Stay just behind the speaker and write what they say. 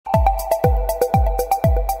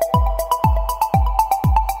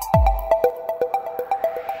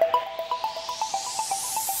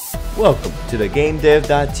Welcome to the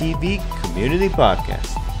GameDev.tv Community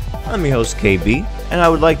Podcast. I'm your host KB, and I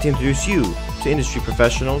would like to introduce you to industry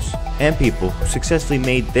professionals and people who successfully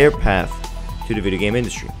made their path to the video game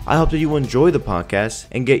industry. I hope that you will enjoy the podcast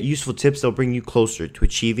and get useful tips that will bring you closer to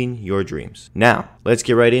achieving your dreams. Now, let's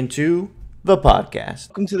get right into the podcast.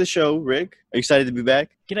 Welcome to the show, Rick. Are you excited to be back?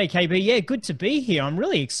 G'day, KB. Yeah, good to be here. I'm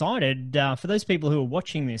really excited for those people who are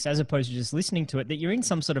watching this, as opposed to just listening to it, that you're in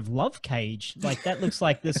some sort of love cage. Like, that looks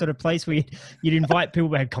like the sort of place where you'd invite people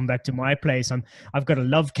to come back to my place. I've got a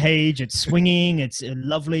love cage. It's swinging. It's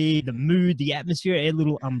lovely. The mood, the atmosphere, a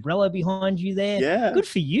little umbrella behind you there. Yeah. Good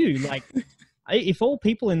for you. Like, if all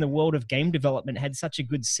people in the world of game development had such a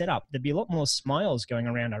good setup, there'd be a lot more smiles going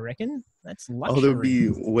around, I reckon. That's luxury. Oh, there'd be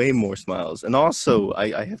way more smiles. And also,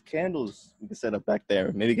 I have candles we can set up back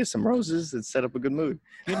there. Maybe get some roses and set up a good mood.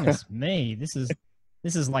 Goodness me. This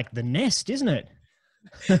is like the nest, isn't it?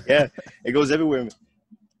 Yeah, it goes everywhere.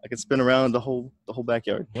 I can spin around the whole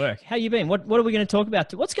backyard. Work. How you been? What are we going to talk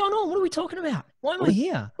about? What's going on? What are we talking about? Why am I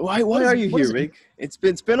here? Why are you here, Rick? It's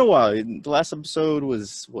been a while. The last episode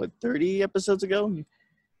was, 30 episodes ago?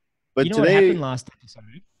 But you know what happened last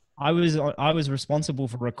episode? I was responsible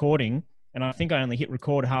for recording, and I think I only hit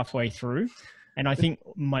record halfway through, and I think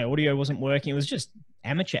my audio wasn't working. It was just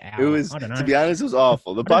amateur hour. I don't know. To be honest, it was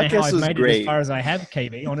awful. The podcast was great. As far as I have,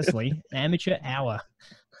 KB, honestly, amateur hour.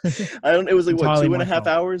 It was like, what, 2.5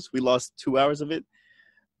 hours? We lost 2 hours of it.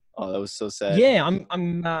 Oh, that was so sad.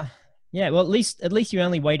 Yeah, well, at least you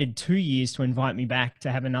only waited 2 years to invite me back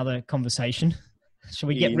to have another conversation. Should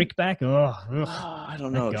we get Rick back? I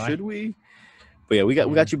don't know. Should we? But yeah, we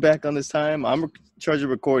got you back on this time. I'm in charge of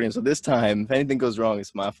recording, so this time, if anything goes wrong,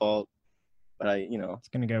 it's my fault. But it's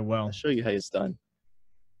gonna go well. I'll show you how it's done.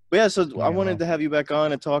 But yeah, so I wanted to have you back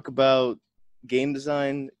on and talk about game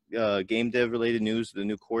design, game dev related news, the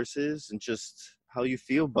new courses, and just how you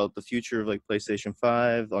feel about the future of like PlayStation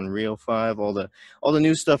 5, Unreal 5, all the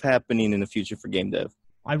new stuff happening in the future for game dev.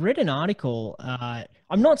 I read an article.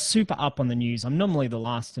 I'm not super up on the news. I'm normally the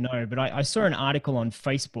last to know, but I saw an article on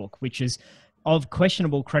Facebook, which is of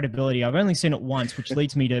questionable credibility. I've only seen it once, which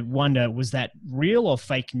leads me to wonder, was that real or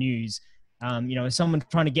fake news? Is someone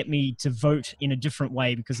trying to get me to vote in a different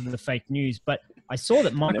way because of the fake news? But I saw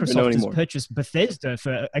that Microsoft has purchased Bethesda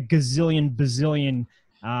for a bazillion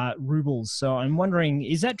rubles. So I'm wondering,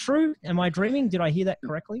 is that true? Am I dreaming? Did I hear that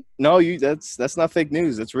correctly? No, that's not fake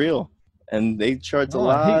news. That's real. And they charge a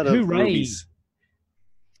lot of rubies.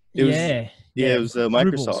 It was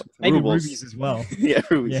Microsoft. Maybe rubies as well. Yeah,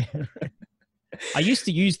 rubies. Yeah. I used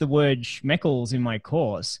to use the word schmeckles in my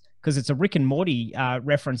course because it's a Rick and Morty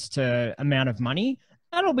reference to amount of money.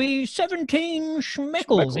 That'll be 17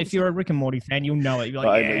 schmeckles. If you're a Rick and Morty fan, you'll know it. You're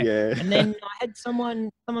like, yeah. And then I had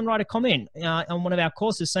someone write a comment on one of our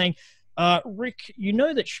courses saying, Rick, you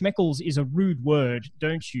know that schmeckles is a rude word,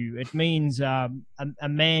 don't you? It means a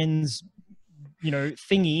man's,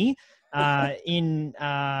 thingy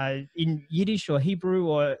in Yiddish or Hebrew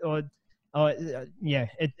or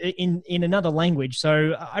in another language.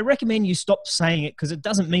 So I recommend you stop saying it because it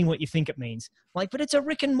doesn't mean what you think it means. Like, but it's a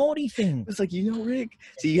Rick and Morty thing. It's like, Rick.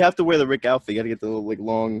 See, you have to wear the Rick outfit. You got to get the little,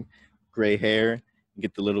 long gray hair and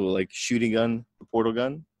get the little shooting gun, the portal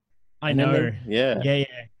gun. I know. Yeah.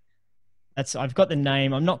 I've got the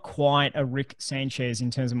name. I'm not quite a Rick Sanchez in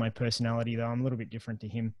terms of my personality, though. I'm a little bit different to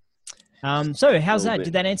him. So how's that?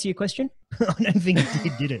 Did that answer your question? I don't think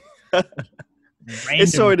it did it. It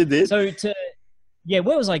sort of did. So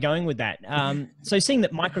where was I going with that? So seeing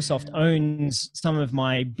that Microsoft owns some of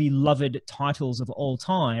my beloved titles of all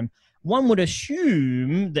time, one would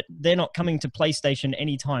assume that they're not coming to PlayStation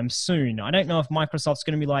anytime soon. I don't know if Microsoft's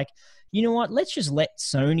going to be like, you know what, let's just let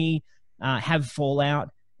Sony have Fallout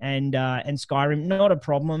and Skyrim. Not a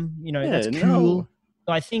problem. That's cool. No.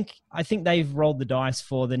 So I think they've rolled the dice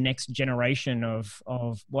for the next generation of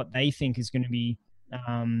what they think is going to be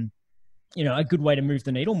a good way to move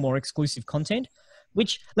the needle, more exclusive content,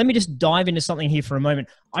 which let me just dive into something here for a moment.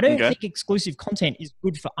 I don't think exclusive content is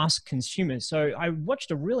good for us consumers. So I watched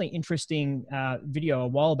a really interesting video a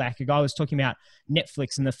while back. A guy was talking about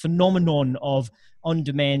Netflix and the phenomenon of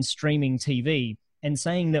on-demand streaming TV and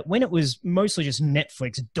saying that when it was mostly just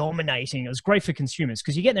Netflix dominating, it was great for consumers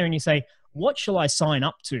because you get there and you say, what shall I sign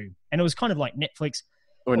up to? And it was kind of like Netflix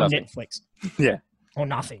or nothing. Netflix. Yeah. Or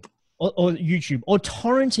nothing. Or YouTube, or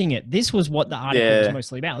torrenting it. This was what the article was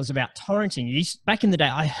mostly about. It was about torrenting. Back in the day,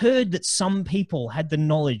 I heard that some people had the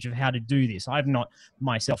knowledge of how to do this. I've not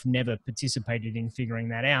myself never participated in figuring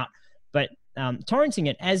that out. But torrenting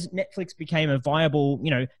it, as Netflix became a viable,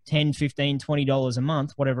 $10, $15, $20 a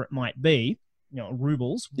month, whatever it might be,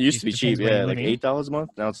 rubles. It used to be cheap, like $8 a month.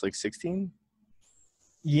 Now it's like 16.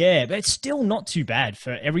 Yeah, but it's still not too bad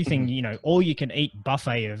for everything, Mhm. you know, all you can eat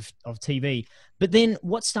buffet of TV. But then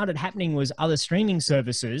what started happening was other streaming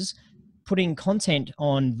services putting content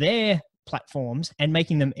on their platforms and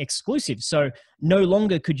making them exclusive. So no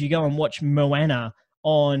longer could you go and watch Moana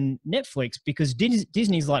on Netflix because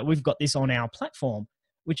Disney's like, we've got this on our platform,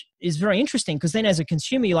 which is very interesting because then as a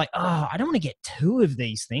consumer, you're like, oh, I don't want to get two of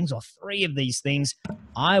these things or three of these things.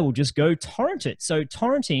 I will just go torrent it. So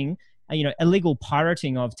torrenting, you know, illegal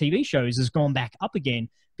pirating of TV shows has gone back up again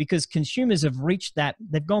because consumers have reached that,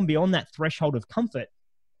 they've gone beyond that threshold of comfort.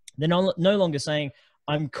 They're no longer saying,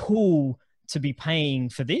 I'm cool to be paying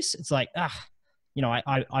for this. It's like, you know,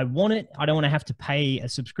 I want it. I don't want to have to pay a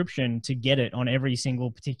subscription to get it on every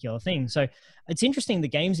single particular thing. So it's interesting. The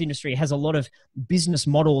games industry has a lot of business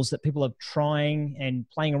models that people are trying and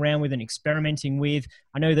playing around with and experimenting with.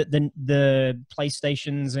 I know that the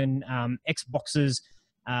PlayStations and Xboxes,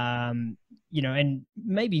 you know, and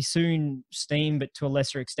maybe soon Steam, but to a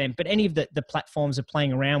lesser extent, but any of the platforms are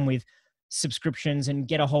playing around with subscriptions and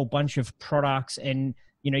get a whole bunch of products. And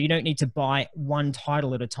you know, you don't need to buy one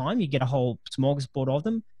title at a time, you get a whole smorgasbord of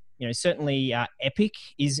them. You know, certainly Epic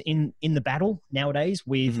is in the battle nowadays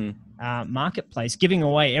with Marketplace, giving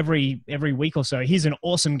away every week or so, here's an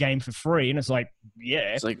awesome game for free, and it's like,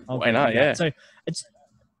 yeah, It's like, I'll why go not? do that. Yeah. So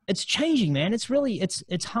it's changing, man. It's really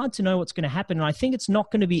it's hard to know what's going to happen, and I think it's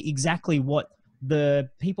not going to be exactly what the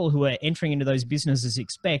people who are entering into those businesses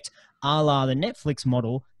expect, a la the Netflix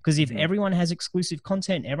model. Because if everyone has exclusive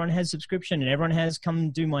content, everyone has subscription, and everyone has come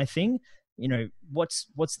do my thing, you know, what's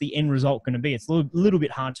the end result going to be? It's a little bit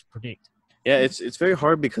hard to predict. Yeah, it's very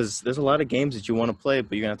hard because there's a lot of games that you want to play,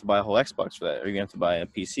 but you're gonna have to buy a whole Xbox for that, or you're gonna have to buy a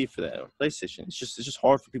PC for that, or PlayStation. It's just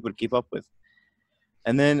hard for people to keep up with.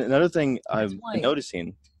 And then another thing That's I've been why.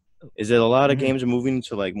 noticing is that a lot of Mhm. games are moving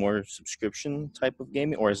to like more subscription type of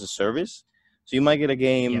gaming or as a service. So you might get a Yep.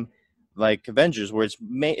 game like Avengers where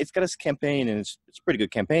it's got its campaign and it's a pretty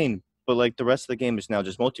good campaign, but like the rest of the game is now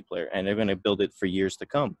just multiplayer and they're going to build it for years to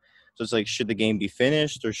come. So it's like, should the game be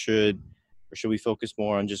finished or should we focus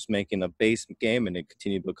more on just making a base game and then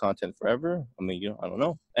continue to build content forever? I mean, I don't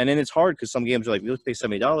know. And then it's hard because some games are like, you pay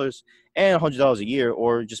 $70 and $100 a year,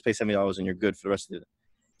 or just pay $70 and you're good for the rest of it.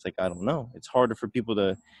 It's like, I don't know. It's harder for people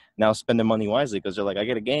to now spend their money wisely because they're like, I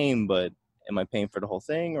get a game, but am I paying for the whole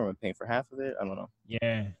thing or am I paying for half of it? I don't know.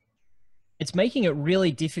 Yeah. It's making it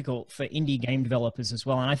really difficult for indie game developers as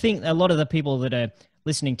well. And I think a lot of the people that are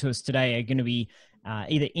listening to us today are going to be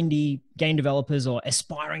either indie game developers or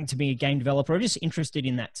aspiring to be a game developer or just interested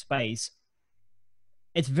in that space.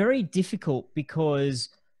 It's very difficult because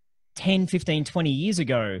 10, 15, 20 years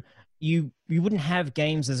ago, you wouldn't have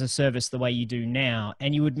games as a service the way you do now.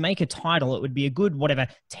 And you would make a title, it would be a good, whatever,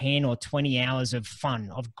 10 or 20 hours of fun,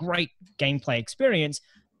 of great gameplay experience.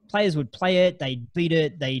 Players would play it, they'd beat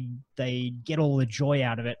it, they'd get all the joy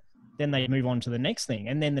out of it. Then they'd move on to the next thing,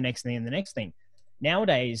 and then the next thing, and the next thing.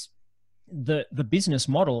 Nowadays, the business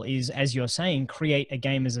model is, as you're saying, create a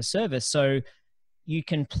game as a service. So you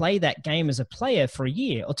can play that game as a player for a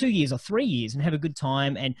year or 2 years or 3 years and have a good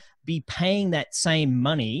time and be paying that same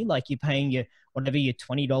money, like you're paying your whatever, your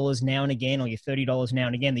 $20 now and again or your $30 now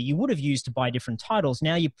and again that you would have used to buy different titles.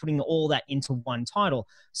 Now you're putting all that into one title.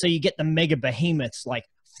 So you get the mega behemoths like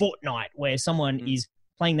Fortnite, where someone is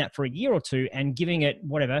playing that for a year or two and giving it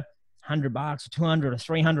whatever, $100 or 200 or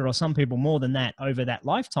 300 or some people more than that over that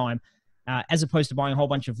lifetime, as opposed to buying a whole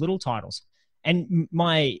bunch of little titles. And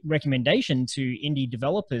my recommendation to indie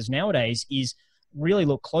developers nowadays is really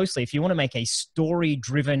look closely. If you want to make a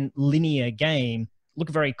story-driven linear game,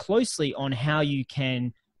 look very closely on how you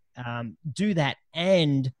can do that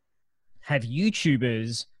and have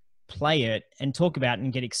YouTubers play it and talk about it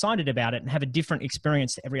and get excited about it and have a different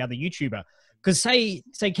experience to every other YouTuber. Because say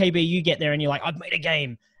KB, you get there and you're like, I've made a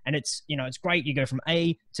game and it's, you know, it's great. You go from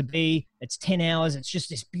A to B, it's 10 hours. It's just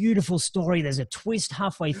this beautiful story. There's a twist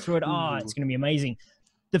halfway through it. Oh, it's going to be amazing.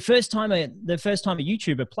 The first time a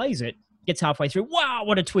YouTuber plays it, gets halfway through, wow,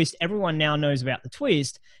 what a twist. Everyone now knows about the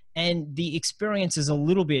twist. And the experience is a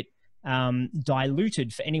little bit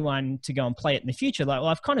diluted for anyone to go and play it in the future. Like, well,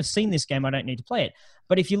 I've kind of seen this game, I don't need to play it.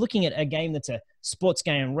 But if you're looking at a game that's a sports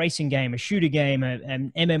game, racing game, a shooter game,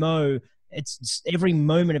 an MMO, it's every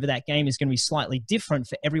moment of that game is going to be slightly different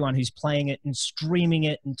for everyone who's playing it and streaming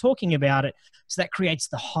it and talking about it. So that creates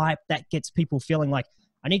the hype, that gets people feeling like,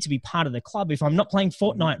 I need to be part of the club. If I'm not playing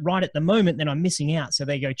Fortnite right at the moment, then I'm missing out. So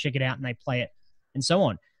they go check it out and they play it and so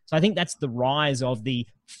on. So I think that's the rise of the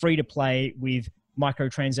free to play with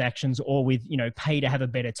microtransactions or with, you know, pay to have a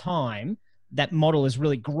better time. That model has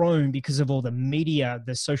really grown because of all the media,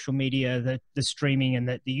 the social media, the streaming and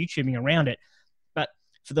the YouTubing around it. But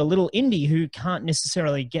for the little indie who can't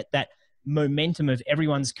necessarily get that momentum of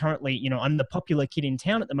everyone's currently, I'm the popular kid in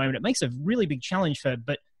town at the moment. It makes a really big challenge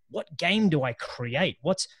but what game do I create?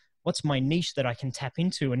 What's my niche that I can tap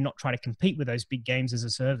into and not try to compete with those big games as a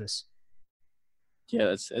service?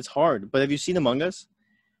 Yeah, it's hard. But have you seen Among Us?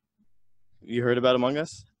 You heard about Among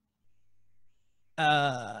Us?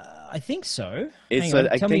 I think so. It's Hang on.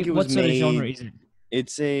 I Tell think me, it was what sort of genre made. is it?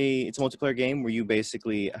 It's a multiplayer game where you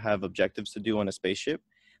basically have objectives to do on a spaceship,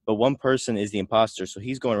 but one person is the imposter, so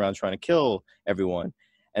he's going around trying to kill everyone.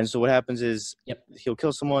 And so what happens is Yep. he'll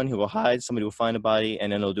kill someone, he will hide, somebody will find a body,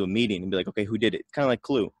 and then they'll do a meeting and be like, okay, who did it? Kind of like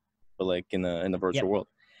Clue, but like in the virtual Yep. world.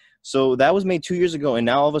 So that was made 2 years ago, and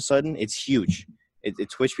now all of a sudden it's huge.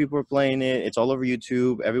 Twitch people are playing it. It's all over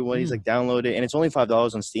YouTube. Everybody's like download it, and it's only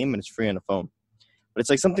 $5 on Steam, and it's free on the phone. But it's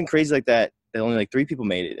like something crazy like that. Only like 3 people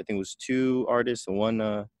made it. I think it was 2 artists and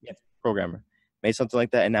 1 programmer made something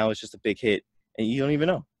like that, and now it's just a big hit. And you don't even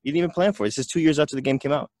know. You didn't even plan for it. It's just 2 years after the game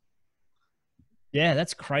came out. Yeah,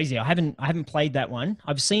 that's crazy. I haven't played that one.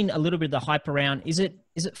 I've seen a little bit of the hype around. Is it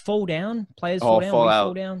Fall Down? Players Fall Down?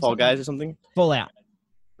 Fallout, Down? Fall Guys or something. Fallout.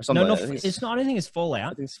 Or something. No, Like that. it's not. I don't think it's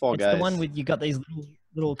Fallout. I think it's Fall Guys. It's the one with you got these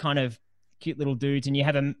little kind of cute little dudes, and you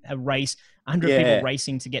have a race, 100 people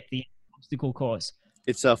racing to get the obstacle course.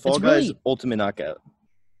 It's Fall Guys Ultimate Knockout.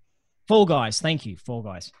 Fall Guys, thank you, Fall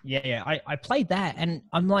Guys. Yeah. I played that, and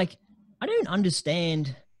I'm like, I don't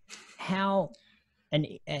understand how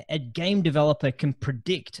a game developer can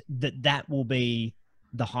predict that will be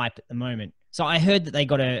the hype at the moment. So I heard that they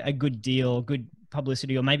got a good deal, good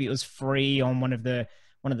publicity, or maybe it was free on one of the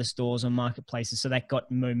stores or marketplaces. So that got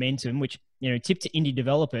momentum, which, tip to indie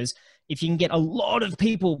developers. If you can get a lot of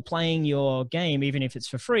people playing your game, even if it's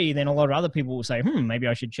for free, then a lot of other people will say, maybe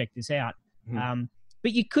I should check this out. Mm-hmm.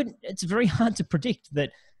 But it's very hard to predict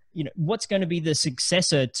that, what's going to be the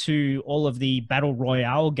successor to all of the battle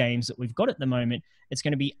royale games that we've got at the moment. It's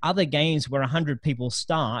going to be other games where 100 people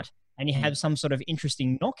start and you have some sort of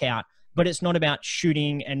interesting knockout, but it's not about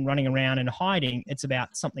shooting and running around and hiding. It's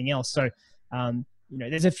about something else. So,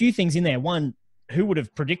 there's a few things in there. One, who would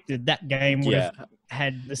have predicted that game would have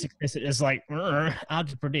had the success? It's like hard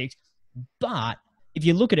to predict. But if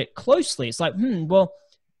you look at it closely, it's like, well,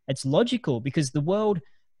 it's logical because the world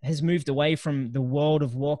has moved away from the World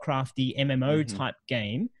of Warcraft, the MMO type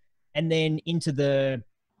game, and then into the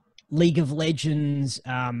League of Legends,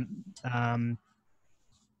 MOBA.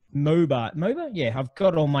 MOBA? Yeah, I've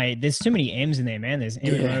got there's too many M's in there, man. There's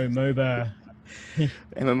MMO, MOBA.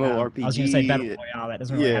 MMORPG. I was going to say Battle Royale. That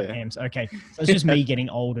doesn't really have M's. Okay. So it's just me getting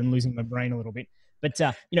old and losing my brain a little bit. But,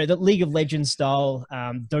 the League of Legends style,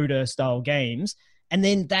 Dota style games. And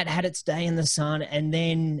then that had its day in the sun. And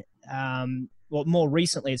then, more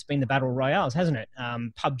recently, it's been the Battle Royales, hasn't it?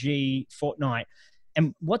 PUBG, Fortnite.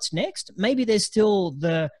 And what's next? Maybe there's still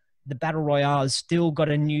the Battle Royale has still got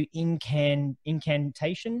a new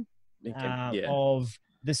incantation of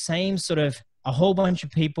the same sort of a whole bunch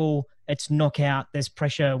of people. It's knockout. There's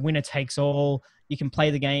pressure. Winner takes all. You can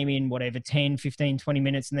play the game in 10, 15, 20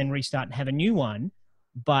 minutes and then restart and have a new one,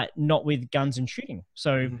 but not with guns and shooting.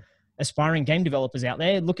 So aspiring game developers out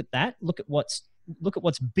there, look at that. Look at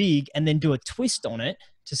what's big and then do a twist on it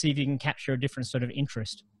to see if you can capture a different sort of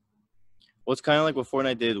interest. Well, it's kind of like what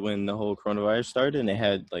Fortnite did when the whole coronavirus started and they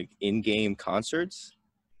had like in-game concerts.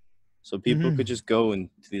 So people could just go into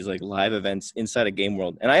these like live events inside a game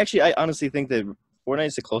world. And I honestly think that Fortnite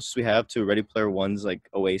is the closest we have to Ready Player One's like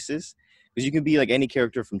Oasis. Because you can be like any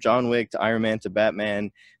character from John Wick to Iron Man to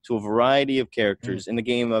Batman to a variety of characters in a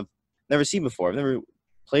game I've never seen before. I've never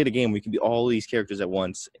played a game where you can be all these characters at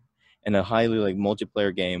once in a highly like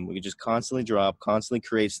multiplayer game. We can just constantly drop, constantly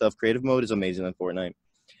create stuff. Creative mode is amazing on Fortnite.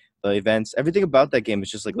 The events, everything about that game is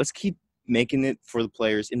just like, let's keep making it for the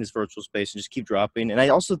players in this virtual space and just keep dropping. And I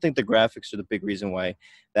also think the graphics are the big reason why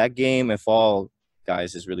that game and Fall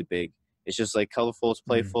Guys is really big. It's just like colorful, it's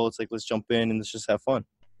playful. It's like, let's jump in and let's just have fun.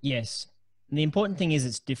 Yes. And the important thing is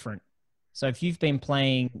it's different. So if you've been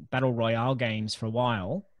playing Battle Royale games for a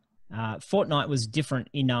while, Fortnite was different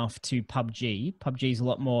enough to PUBG. PUBG is a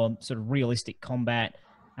lot more sort of realistic combat.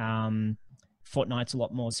 Fortnite's a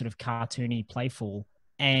lot more sort of cartoony, playful.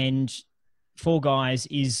 And Fall Guys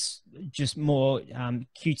is just more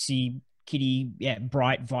cutesy, kitty,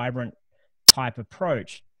 bright, vibrant type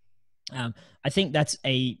approach. I think that's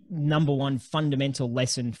a number one fundamental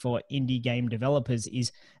lesson for indie game developers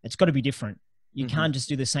is it's got to be different. You can't just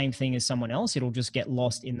do the same thing as someone else. It'll just get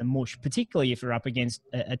lost in the mush, particularly if you're up against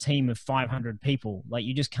a team of 500 people. Like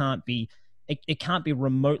you just can't be, it can't be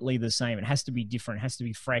remotely the same. It has to be different. It has to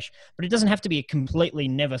be fresh, but it doesn't have to be a completely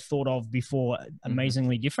never thought of before,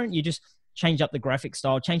 amazingly different. You just change up the graphic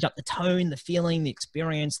style, change up the tone, the feeling, the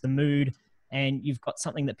experience, the mood, and you've got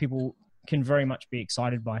something that people can very much be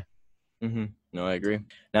excited by. Mm-hmm. No, I agree.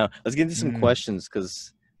 Now, let's get into some questions,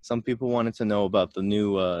 because some people wanted to know about the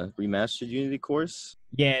new remastered Unity course.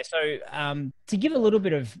 Yeah, so to give a little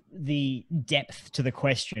bit of the depth to the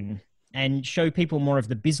question and show people more of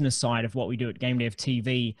the business side of what we do at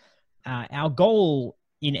GameDev.tv, our goal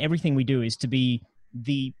in everything we do is to be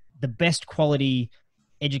the best quality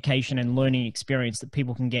education and learning experience that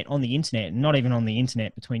people can get on the internet, not even on the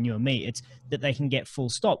internet between you and me. It's that they can get full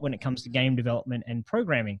stop when it comes to game development and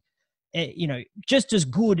programming. You know, just as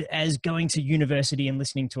good as going to university and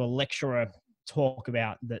listening to a lecturer talk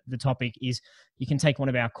about the topic is you can take one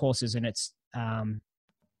of our courses and it's,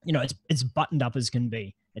 you know, it's buttoned up as can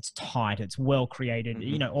be. It's tight, it's well created,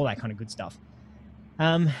 you know, all that kind of good stuff.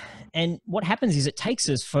 And what happens is it takes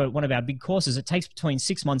us, for one of our big courses, it takes between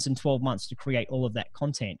 6 months and 12 months to create all of that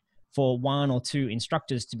content for 1 or 2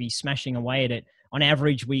 instructors to be smashing away at it. On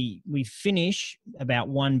average, we finish about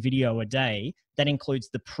 1 video a day. That includes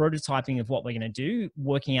the prototyping of what we're going to do,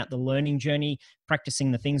 working out the learning journey,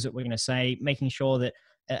 practicing the things that we're going to say, making sure that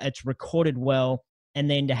it's recorded well, and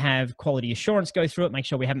then to have quality assurance go through it, make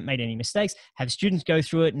sure we haven't made any mistakes, have students go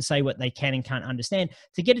through it and say what they can and can't understand,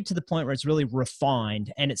 to get it to the point where it's really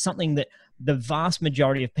refined and it's something that the vast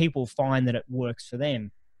majority of people find that it works for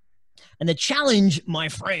them. And the challenge, my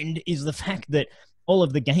friend, is the fact that all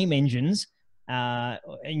of the game engines,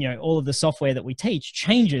 you know, all of the software that we teach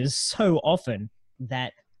changes so often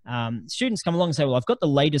that students come along and say, well, I've got the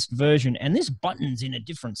latest version and this button's in a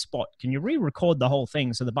different spot. Can you re-record the whole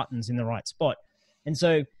thing so the button's in the right spot? And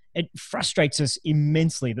so it frustrates us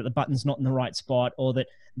immensely that the button's not in the right spot, or that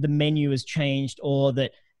the menu has changed, or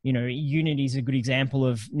that, you know, Unity is a good example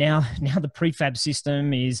of now the prefab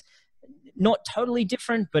system is not totally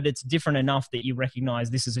different, but it's different enough that you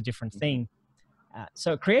recognize this is a different thing.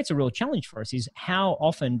 So it creates a real challenge for us, is how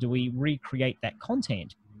often do we recreate that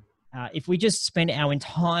content? If we just spend our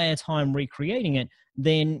entire time recreating it,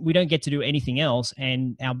 then we don't get to do anything else,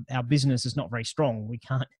 and our business is not very strong. We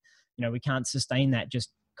can't sustain that just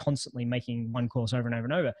constantly making one course over and over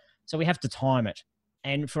and over. So we have to time it.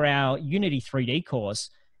 And for our Unity 3D course,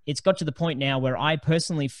 it's got to the point now where I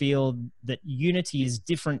personally feel that Unity is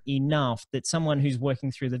different enough that someone who's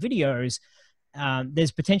working through the videos,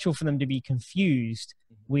 there's potential for them to be confused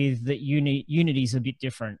with that Unity's a bit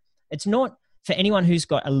different. It's not for anyone who's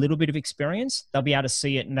got a little bit of experience. They'll be able to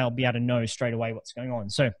see it and they'll be able to know straight away what's going on.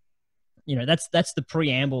 So, you know, that's the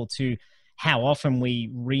preamble to how often we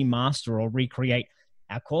remaster or recreate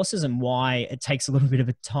our courses and why it takes a little bit of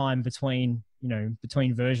a time between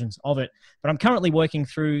versions of it. But I'm currently working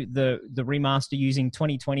through the remaster using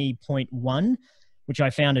 2020.1, which I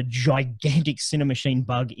found a gigantic Cinemachine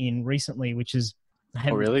bug in recently, which is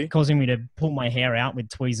causing me to pull my hair out with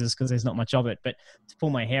tweezers because there's not much of it. But to pull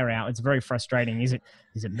my hair out, it's very frustrating. Is it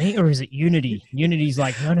me or is it Unity? Unity's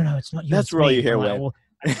like, no, it's not you. That's where all your hair went. Well,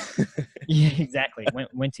 yeah, exactly.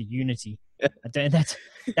 Went to Unity.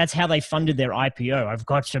 That's how they funded their IPO. I've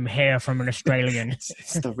got some hair from an Australian.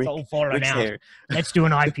 It's all fallen out. Hair. Let's do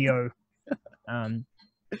an IPO.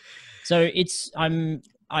 So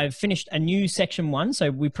I've finished a new section 1.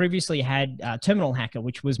 So we previously had Terminal Hacker,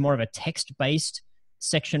 which was more of a text-based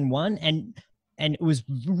section 1, and it was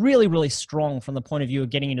really, really strong from the point of view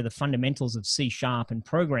of getting into the fundamentals of C# and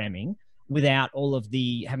programming without all of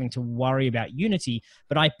the having to worry about Unity.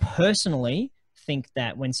 But I personally think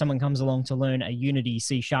that when someone comes along to learn a Unity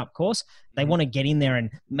C# course, they want to get in there and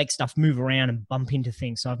make stuff move around and bump into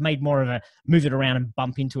things. So I've made more of a move it around and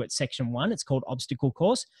bump into it section 1. It's called Obstacle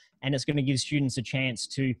Course, and it's going to give students a chance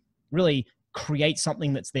to really create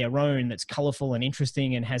something that's their own, that's colorful and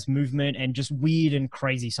interesting and has movement and just weird and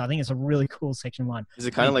crazy. So I think it's a really cool section 1. Is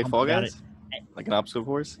it kind of like Fall Guys? Like an obstacle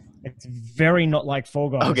course? It's very not like Fall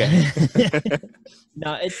Guys. Okay.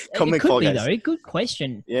 No, it could be though. Good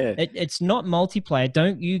question. Yeah. It's not multiplayer.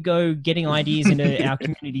 Don't you go getting ideas into our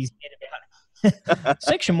community's head about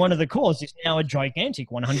Section 1 of the course is now a gigantic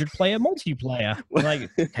 100-player multiplayer.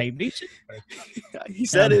 Like, KB. He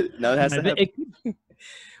said it. No, it has to happen.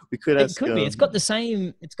 It could be. It's got the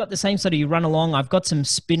same sort of, you run along. I've got some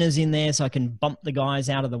spinners in there so I can bump the guys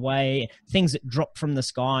out of the way, things that drop from the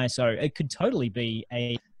sky. So it could totally be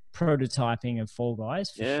a prototyping of Fall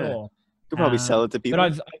Guys for sure. Could probably sell it to people. But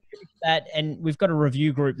I've finished that, and we've got a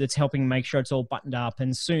review group that's helping make sure it's all buttoned up,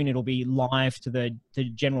 and soon it'll be live to the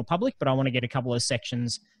general public. But I want to get a couple of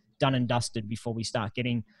sections done and dusted before we start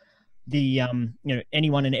getting the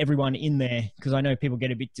anyone and everyone in there, because I know people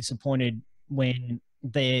get a bit disappointed when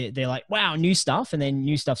they're like, wow, new stuff, and then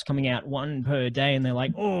new stuff's coming out 1 per day, and they're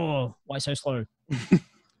like, oh, why so slow?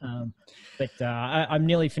 I'm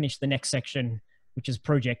nearly finished the next section, which is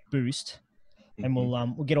Project Boost, and we'll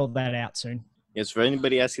get all that out soon. Yes, for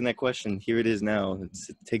anybody asking that question, here it is now. It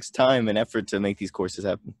takes time and effort to make these courses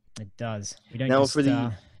happen. It does. We don't now just, for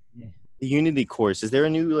the Unity course, is there a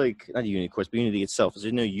new, like, not a Unity course, but Unity itself, is there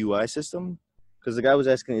a new UI system? Because the guy was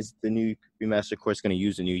asking, is the new remaster course going to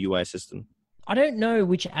use a new UI system? I don't know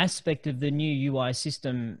which aspect of the new UI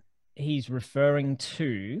system he's referring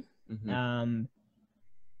to.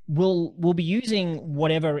 We'll be using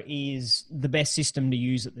whatever is the best system to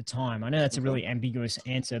use at the time. I know that's a really ambiguous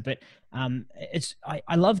answer, but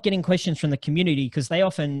I love getting questions from the community because they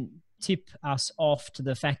often tip us off to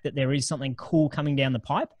the fact that there is something cool coming down the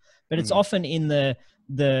pipe, but it's often in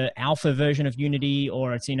the alpha version of Unity,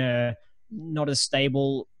 or it's in a not as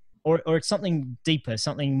stable, or it's something deeper,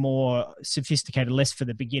 something more sophisticated, less for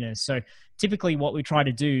the beginners. So typically what we try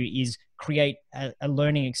to do is create a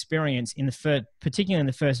learning experience particularly in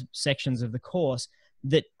the first sections of the course,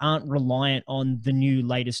 that aren't reliant on the new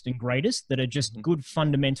latest and greatest, that are just good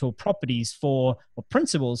fundamental properties or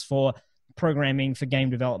principles for programming, for game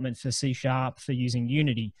development, for C#, for using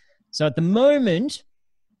Unity. So at the moment,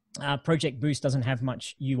 Project Boost doesn't have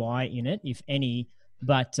much UI in it, if any,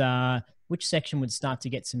 but which section would start to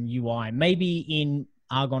get some UI? Maybe in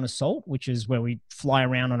Argon Assault, which is where we fly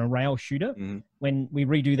around on a rail shooter. When we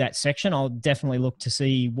redo that section, I'll definitely look to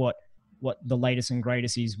see what the latest and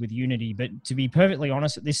greatest is with Unity. But to be perfectly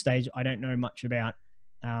honest, at this stage, I don't know much about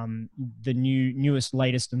the newest,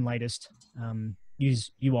 latest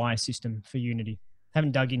use UI system for Unity.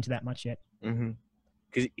 Haven't dug into that much yet.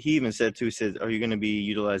 Because he even said, are you going to be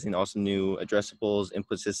utilizing also new addressables,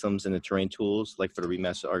 input systems, and the terrain tools, like for the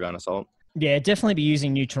remaster Argon Assault? Yeah, definitely be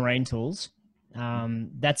using new terrain tools.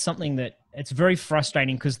 That's something that it's very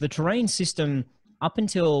frustrating because the terrain system up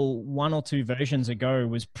until 1 or 2 versions ago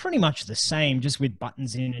was pretty much the same, just with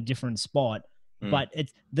buttons in a different spot. But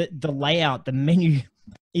it's the layout, the menu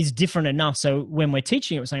is different enough. So when we're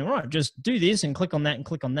teaching it, we're saying, right, just do this and click on that and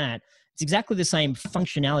click on that. It's exactly the same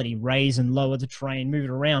functionality, raise and lower the terrain, move it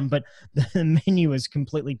around, but the menu is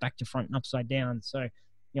completely back to front and upside down. So,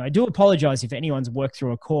 I do apologize if anyone's worked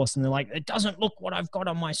through a course and they're like, it doesn't look what I've got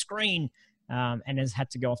on my screen, and has had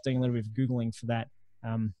to go off doing a little bit of Googling for that.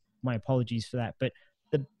 My apologies for that. But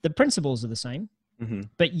the principles are the same.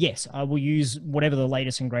 But yes, I will use whatever the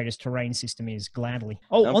latest and greatest terrain system is gladly.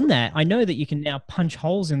 Oh, on that, I know that you can now punch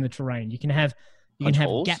holes in the terrain. You can have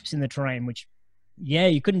gaps in the terrain, which, yeah,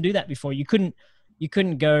 you couldn't do that before. You couldn't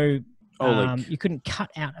go, you couldn't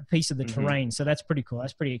cut out a piece of the terrain. So that's pretty cool.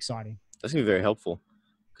 That's pretty exciting. That's going to be very helpful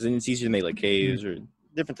because then it's easier to make like caves or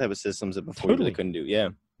different type of systems that before you really couldn't do. Yeah.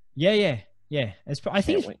 I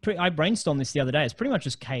think I brainstormed this the other day. It's pretty much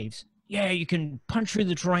just caves. Yeah, you can punch through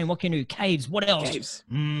the terrain. What can you do? Caves. What else? Caves.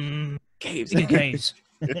 Caves. Caves.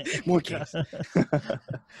 More caves.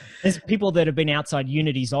 There's people that have been outside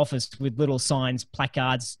Unity's office with little signs,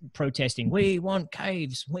 placards protesting, "We want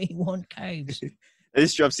caves. We want caves."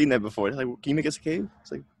 It's true. I've seen that before. It's like, can you make us a cave?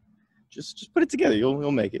 It's like, just put it together.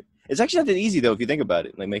 You'll make it. It's actually not that easy though if you think about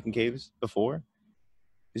it. Like making caves before,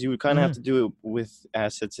 because you would kind of have to do it with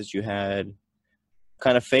assets that you had.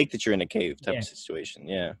 Kind of fake that you're in a cave type of situation.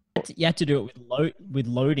 Yeah. You have to do it with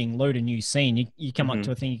loading, load a new scene. You come up to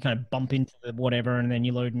a thing, you kind of bump into the whatever, and then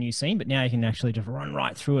you load a new scene. But now you can actually just run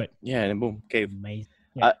right through it. Yeah, and boom, cave. Amazing.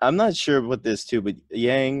 Yeah. I'm not sure about this too, but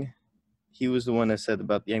Yang, he was the one that said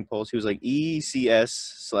about the Yang Pulse. He was like ECS/DOTS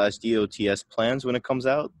plans when it comes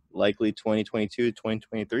out, likely 2022,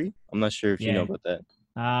 2023. I'm not sure if you know about that.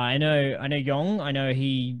 I know Yong. I know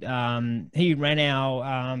he ran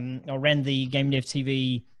ran the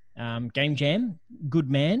GameDev.tv Game Jam.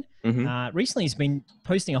 Good man. Recently, he's been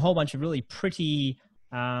posting a whole bunch of really pretty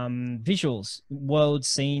visuals, world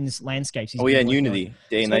scenes, landscapes. In Unity,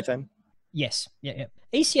 day and nighttime. Yes, yeah.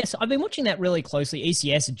 ECS. I've been watching that really closely.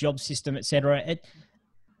 ECS, a job system, etc.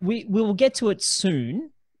 We will get to it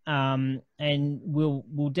soon, and we'll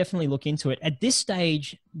definitely look into it. At this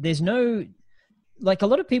stage, there's no. Like a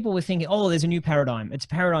lot of people were thinking, oh, there's a new paradigm. It's a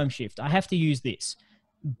paradigm shift. I have to use this.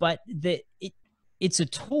 But it's a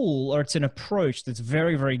tool or it's an approach that's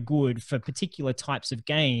very, very good for particular types of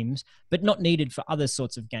games, but not needed for other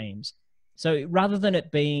sorts of games. So rather than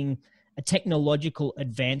it being a technological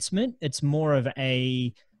advancement, it's more of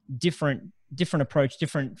a different approach,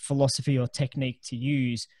 different philosophy or technique to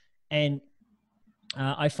use. And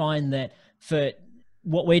I find that for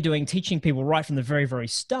what we're doing, teaching people right from the very, very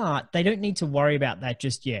start, they don't need to worry about that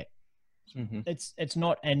just yet. It's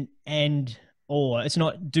not an and or. It's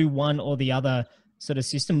not do one or the other sort of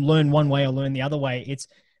system, learn one way or learn the other way. It's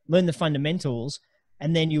learn the fundamentals,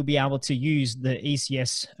 and then you'll be able to use the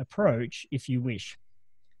ECS approach if you wish.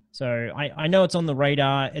 So I know it's on the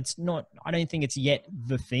radar. It's not. I don't think it's yet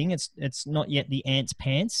the thing. It's not yet the ant's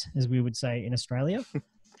pants, as we would say in Australia,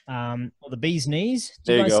 or the bee's knees.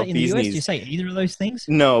 Do There you you guys go. say in the Bee's US? Do you knees. say either of those things?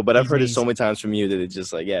 No, but I've Bee's heard it knees. so many times from you that it's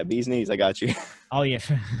just like, yeah, bee's knees. I got you. Oh yeah,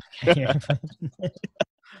 okay, yeah,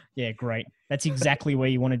 yeah, great. That's exactly where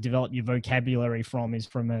you want to develop your vocabulary from. Is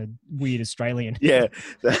from a weird Australian. Yeah.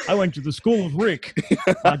 I went to the school of Rick.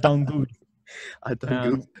 I done good. I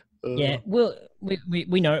done good. Yeah, well,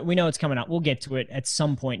 we know it's coming up. We'll get to it at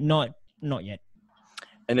some point. Not yet.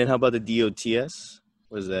 And then how about the DOTS?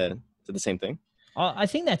 Was that? Is it the same thing? I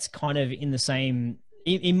think that's kind of in the same.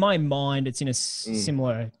 In my mind, it's in a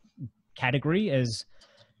similar category as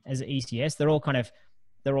ECS.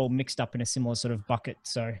 They're all mixed up in a similar sort of bucket.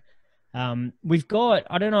 So we've got.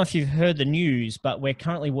 I don't know if you've heard the news, but we're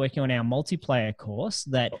currently working on our multiplayer course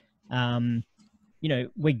that.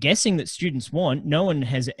 We're guessing that students want. No one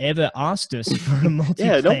has ever asked us for a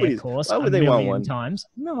multiplayer course. Why would they want one? Times.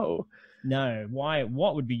 No. Why?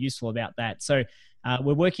 What would be useful about that? So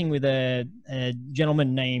we're working with a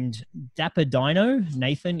gentleman named Dapper Dino.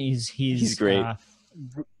 Nathan is he's great.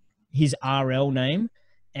 His RL name,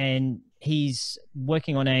 and he's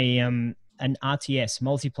working on an RTS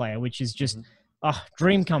multiplayer, which is just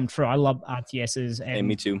dream come true. I love RTSs, and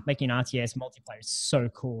me too. Making RTS multiplayer is so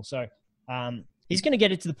cool. So he's going to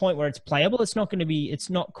get it to the point where it's playable. It's not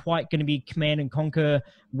quite going to be Command and Conquer,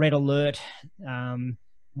 Red Alert,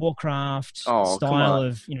 Warcraft style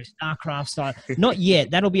of StarCraft style. Not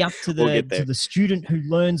yet. That'll be up to the student who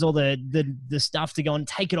learns all the stuff to go and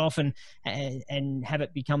take it off and have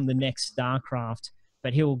it become the next StarCraft.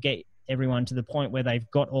 But he'll get everyone to the point where they've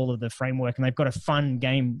got all of the framework and they've got a fun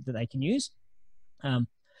game that they can use.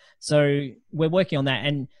 So we're working on that,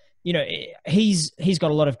 and he's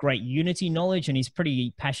got a lot of great Unity knowledge, and he's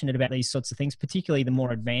pretty passionate about these sorts of things, particularly the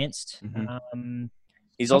more advanced.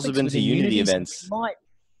 He's also been to Unity events. So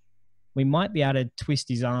we might be able to twist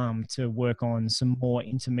his arm to work on some more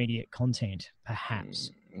intermediate content,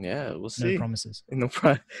 perhaps. Yeah, we'll see. No promises. I know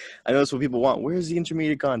that's what people want. Where's the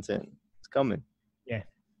intermediate content? It's coming. Yeah.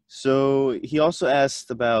 So he also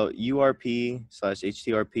asked about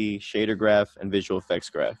URP/HTRP, shader graph, and visual effects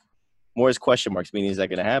graph. More as question marks, meaning is that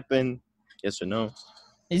going to happen? Yes or no?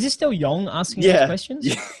 Is this still Yong asking those questions?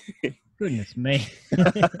 Yeah. Goodness me.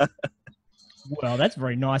 Well, that's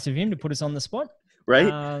very nice of him to put us on the spot.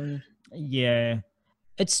 Right? Yeah.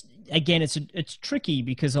 It's tricky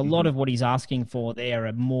because a lot of what he's asking for there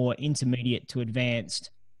are more intermediate to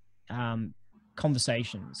advanced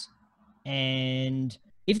conversations. And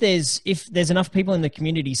if there's enough people in the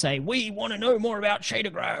community say, we want to know more about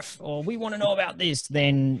shader graph, or we want to know about this,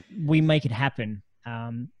 then we make it happen.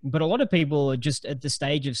 But a lot of people are just at the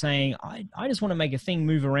stage of saying, I just want to make a thing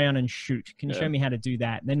move around and shoot. Can you show me how to do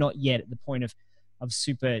that? And they're not yet at the point of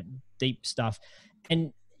super deep stuff.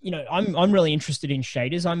 And, I'm really interested in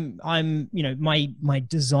shaders. My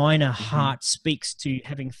designer heart speaks to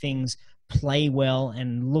having things play well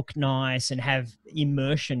and look nice and have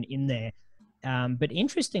immersion in there. But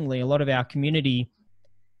interestingly, a lot of our community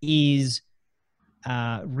is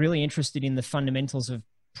really interested in the fundamentals of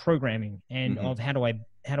programming and of how do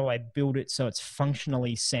I build it so it's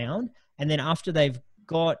functionally sound. And then after they've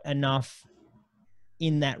got enough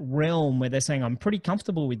in that realm where they're saying, I'm pretty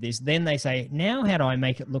comfortable with this, then they say, now how do I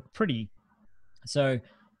make it look pretty? So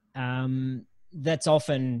that's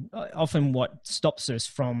often what stops us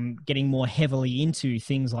from getting more heavily into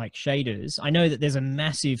things like shaders. I know that there's a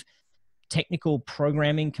massive technical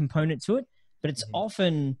programming component to it, but it's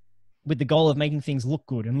often with the goal of making things look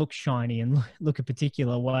good and look shiny and look a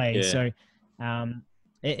particular way. Yeah. So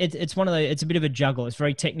it's one of the, it's a bit of a juggle. It's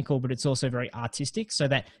very technical, but it's also very artistic. So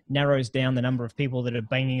that narrows down the number of people that are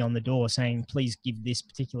banging on the door saying, please give this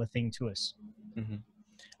particular thing to us.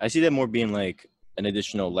 I see that more being like an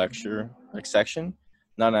additional lecture, like section,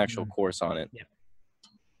 not an actual course on it. Yep.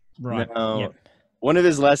 Right. Now, one of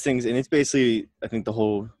his last things, and it's basically, I think the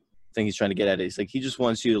whole thing he's trying to get at is like, he just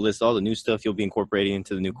wants you to list all the new stuff you'll be incorporating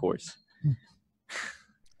into the new course.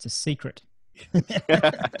 It's a secret.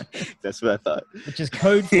 That's what I thought. Which is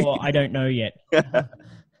code for I don't know yet.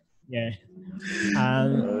 Yeah.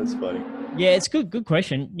 That's funny. Yeah, it's good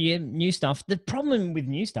question. Yeah, new stuff. The problem with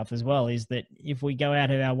new stuff as well is that if we go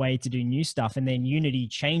out of our way to do new stuff and then Unity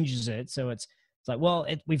changes it, so it's like, well,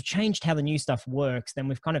 we've changed how the new stuff works, then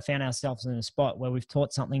we've kind of found ourselves in a spot where we've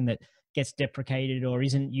taught something that gets deprecated or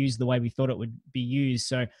isn't used the way we thought it would be used.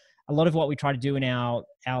 So a lot of what we try to do in our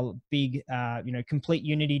big, complete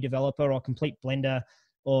Unity developer or complete Blender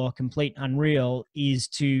or complete Unreal is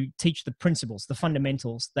to teach the principles, the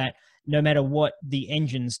fundamentals, that no matter what the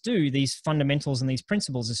engines do, these fundamentals and these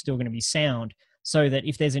principles are still going to be sound. so that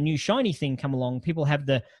if there's a new shiny thing come along, people have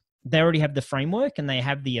they already have the framework and they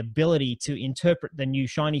have the ability to interpret the new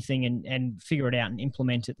shiny thing and figure it out and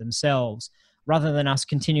implement it themselves, rather than us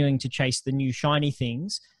continuing to chase the new shiny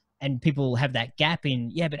things. And people have that gap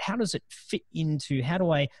in, yeah, but how does it fit into, how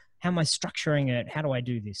am I structuring it? How do I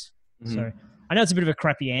do this? Mm-hmm. So I know it's a bit of a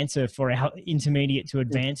crappy answer for our intermediate to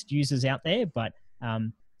advanced users out there, but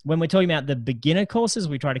when we're talking about the beginner courses,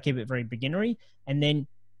 we try to keep it very beginnery. And then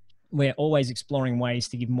we're always exploring ways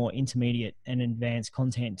to give more intermediate and advanced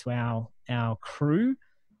content to our crew.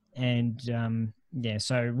 And yeah,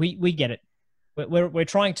 so we get it. We're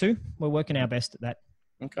trying to. We're working our best at that.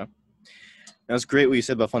 Okay. That's great what you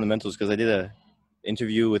said about fundamentals, because I did a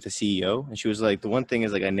interview with the CEO, and she was like, the one thing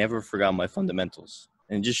is, like, I never forgot my fundamentals.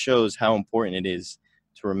 And it just shows how important it is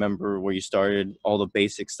to remember where you started, all the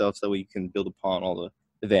basic stuff, so that way you can build upon all the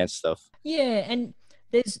advanced stuff. Yeah, and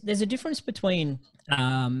there's a difference between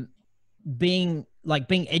being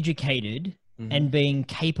educated and being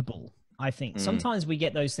capable. I think sometimes we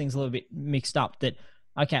get those things a little bit mixed up. That,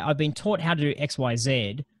 okay, I've been taught how to do X, Y,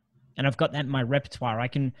 Z, and I've got that in my repertoire. I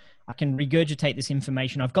can regurgitate this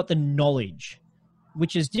information. I've got the knowledge,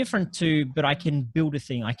 which is different to, but I can build a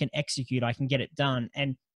thing. I can execute. I can get it done.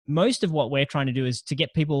 And most of what we're trying to do is to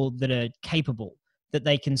get people that are capable, that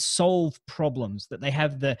they can solve problems, that they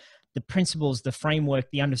have the principles, the framework,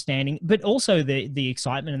 the understanding, but also the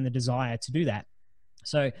excitement and the desire to do that.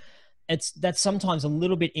 So that's sometimes a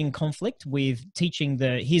little bit in conflict with teaching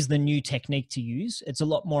here's the new technique to use. It's a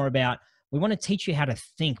lot more about, we want to teach you how to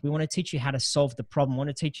think. We want to teach you how to solve the problem. We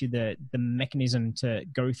want to teach you the mechanism to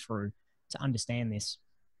go through to understand this.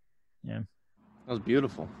 Yeah. That was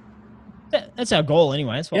beautiful. That's our goal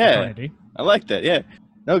anyway. That's what we're trying to do. I like that. Yeah.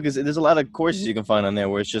 No, because there's a lot of courses you can find on there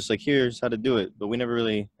where it's just like, here's how to do it. But we never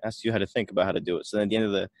really asked you how to think about how to do it. So then at the end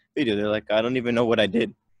of the video, they're like, I don't even know what I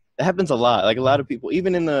did. That happens a lot. Like, a lot of people,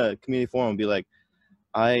 even in the community forum, be like,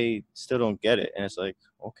 I still don't get it. And it's like,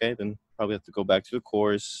 okay, then probably have to go back to the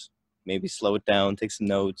course, maybe slow it down, take some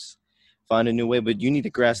notes, find a new way. But you need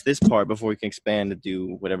to grasp this part before you can expand to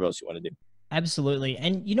do whatever else you want to do. Absolutely.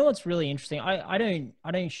 And you know what's really interesting? I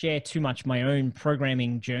don't share too much my own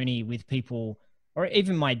programming journey with people, or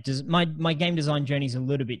even my game design journey is a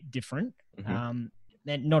little bit different. And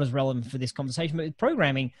not as relevant for this conversation, but with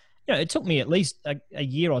programming, it took me at least a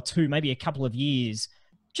year or two, maybe a couple of years,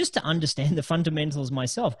 just to understand the fundamentals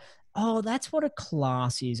myself. Oh, that's what a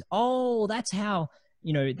class is. Oh, that's how,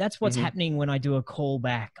 that's what's happening when I do a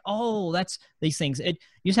callback. Oh, that's these things. You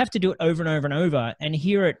just have to do it over and over and over and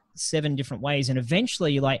hear it 7 different ways. And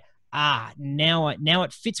eventually you're like, now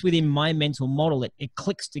it fits within my mental model. It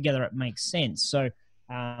clicks together. It makes sense. So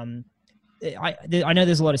I know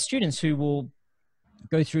there's a lot of students who will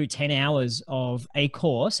go through 10 hours of a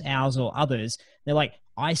course, ours or others. They're like,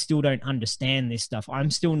 I still don't understand this stuff. I'm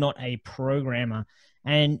still not a programmer.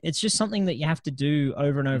 And it's just something that you have to do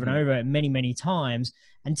over and over and over many, many times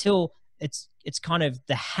until it's kind of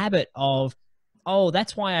the habit of, oh,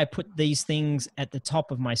 that's why I put these things at the top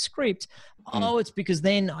of my script. Oh, it's because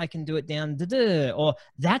then I can do it down, or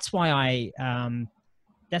that's why I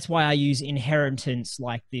use inheritance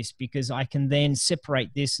like this, because I can then separate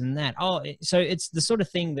this and that. Oh, so it's the sort of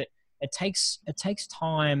thing that it takes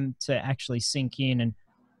time to actually sink in. And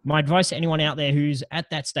my advice to anyone out there who's at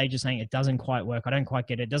that stage of saying it doesn't quite work, I don't quite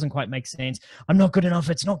get it, it doesn't quite make sense, I'm not good enough,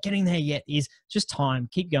 it's not getting there yet, is just time.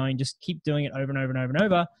 Keep going, just keep doing it over and over and over and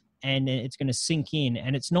over, and it's going to sink in.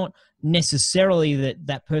 And it's not necessarily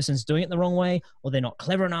that person's doing it the wrong way, or they're not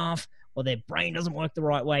clever enough, or their brain doesn't work the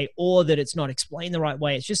right way, or that it's not explained the right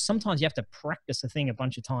way. It's just sometimes you have to practice a thing a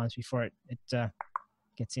bunch of times before it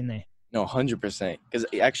gets in there. No, 100%. Because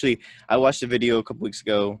actually, I watched a video a couple weeks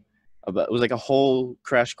ago about, it was like a whole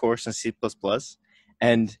crash course in C++.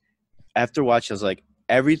 And after watching, I was like,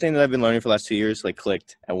 everything that I've been learning for the last 2 years like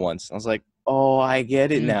clicked at once. I was like, oh, I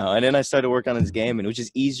get it now. And then I started working on this game, and it was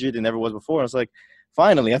just easier than ever was before. I was like,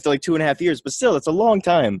 finally, after like 2.5 years, but still, it's a long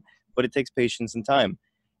time. But it takes patience and time.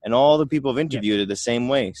 And all the people I've interviewed are the same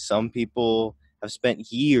way. Some people have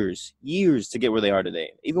spent years to get where they are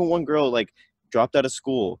today. Even one girl like dropped out of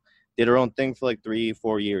school, did her own thing for like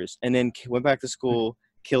 3-4 years, and then went back to school,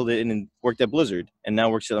 killed it, and then worked at Blizzard, and now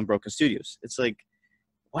works at Unbroken Studios. It's like,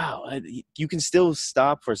 wow, you can still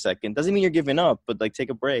stop for a second. Doesn't mean you're giving up, but like take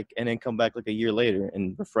a break and then come back like a year later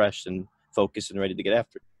and refreshed and focused and ready to get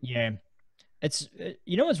after it. Yeah. It's,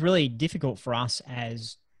 it's really difficult for us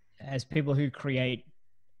as people who create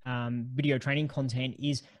video training content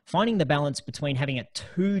is finding the balance between having it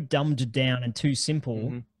too dumbed down and too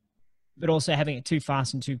simple, but also having it too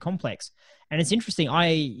fast and too complex. And it's interesting.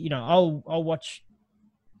 I'll watch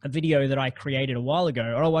a video that I created a while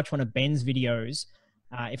ago, or I'll watch one of Ben's videos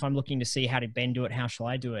if I'm looking to see how did Ben do it, how shall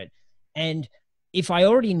I do it. And if I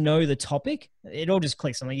already know the topic, it all just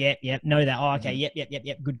clicks. I'm like, yep, know that. Oh, okay,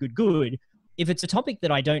 yep, good. If it's a topic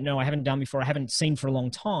that I don't know, I haven't done before, I haven't seen for a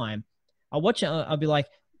long time, I'll watch it. I'll be like,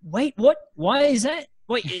 wait, what? Why is that?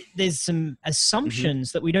 Wait, there's some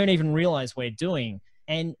assumptions that we don't even realize we're doing.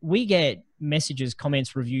 And we get messages,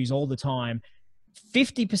 comments, reviews all the time.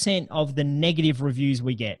 50% of the negative reviews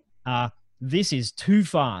we get are, this is too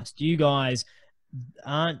fast. You guys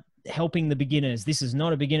aren't helping the beginners. This is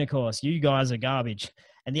not a beginner course. You guys are garbage.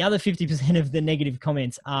 And the other 50% of the negative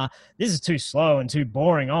comments are, this is too slow and too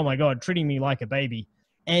boring. Oh my God, treating me like a baby.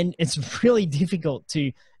 And it's really difficult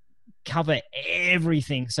to cover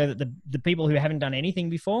everything so that the people who haven't done anything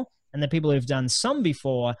before and the people who've done some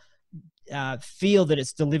before feel that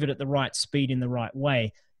it's delivered at the right speed in the right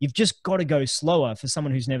way. You've just got to go slower for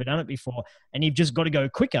someone who's never done it before, and you've just got to go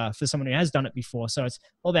quicker for someone who has done it before. So it's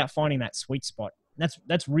all about finding that sweet spot.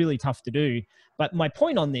 That's really tough to do. But my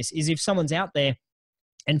point on this is, if someone's out there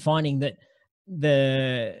and finding that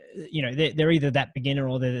they're either that beginner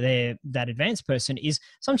or they're that advanced person, is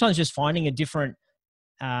sometimes just finding a different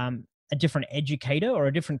educator or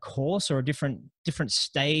a different course or a different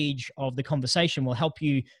stage of the conversation will help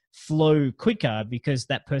you flow quicker, because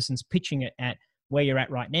that person's pitching it at where you're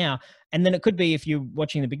at right now. And then it could be, if you're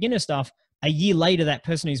watching the beginner stuff, a year later, that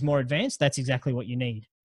person who's more advanced, that's exactly what you need.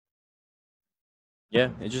 Yeah,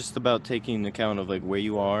 it's just about taking account of like where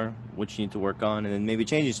you are, what you need to work on, and then maybe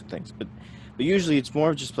changing some things. But usually it's more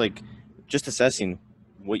of just assessing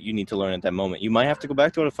what you need to learn at that moment. You might have to go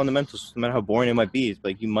back to the fundamentals, no matter how boring it might be. It's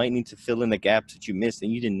like you might need to fill in the gaps that you missed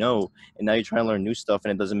and you didn't know, and now you're trying to learn new stuff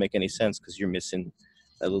and it doesn't make any sense because you're missing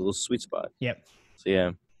that little sweet spot. Yep. So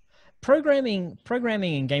yeah. Programming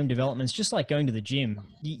and game development is just like going to the gym.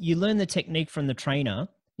 You learn the technique from the trainer.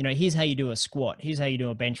 Here's how you do a squat. Here's how you do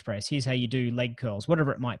a bench press. Here's how you do leg curls,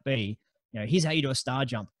 whatever it might be. Here's how you do a star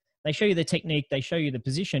jump. They show you the technique. They show you the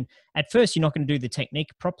position. At first, you're not going to do the technique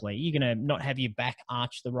properly. You're going to not have your back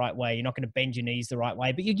arched the right way. You're not going to bend your knees the right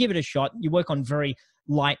way, but you give it a shot. You work on very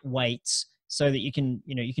light weights so that you can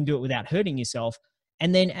do it without hurting yourself.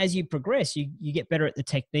 And then as you progress, you get better at the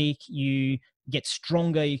technique. You get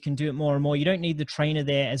stronger. You can do it more and more. You don't need the trainer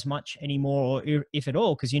there as much anymore, or if at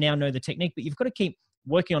all, because you now know the technique, but you've got to keep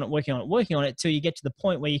working on it till you get to the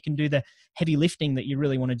point where you can do the heavy lifting that you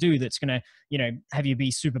really want to do. That's going to, have you be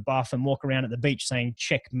super buff and walk around at the beach saying,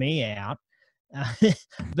 check me out.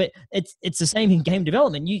 But it's the same in game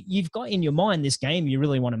development. You've got in your mind this game you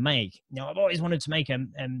really want to make. I've always wanted to make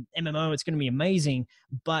an MMO. It's going to be amazing,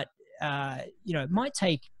 but it might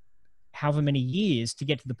take however many years to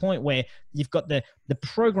get to the point where you've got the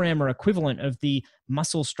programmer equivalent of the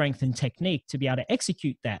muscle strength and technique to be able to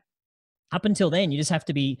execute that. Up until then, you just have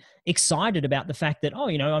to be excited about the fact that,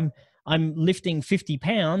 I'm lifting 50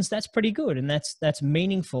 pounds. That's pretty good, and that's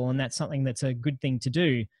meaningful, and that's something that's a good thing to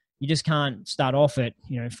do. You just can't start off at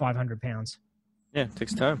 500 pounds. Yeah, it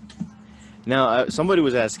takes time. Now, somebody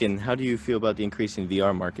was asking, how do you feel about the increasing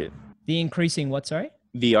VR market? The increasing what? Sorry.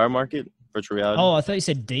 VR market, virtual reality. Oh, I thought you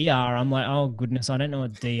said DR. I'm like, oh goodness, I don't know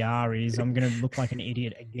what DR is. I'm gonna look like an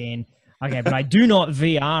idiot again. Okay, but I do know what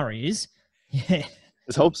VR is. Yeah.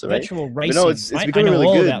 Let's hope so, right? Virtual racing. But no, it's becoming I know really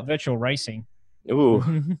all good about virtual racing. Ooh.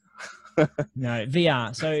 No,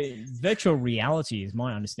 VR. So virtual reality is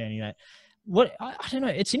my understanding of that. What I don't know.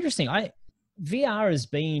 It's interesting. VR has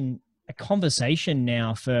been a conversation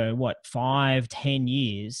now for 5-10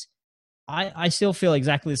 years. I still feel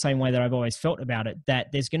exactly the same way that I've always felt about it,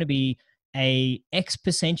 that there's going to be a X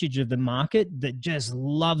percentage of the market that just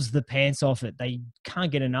loves the pants off it. They can't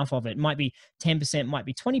get enough of it. It might be 10%, might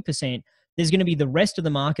be 20%. There's going to be the rest of the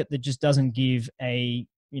market that just doesn't give a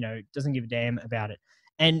damn about it.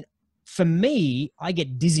 And for me, I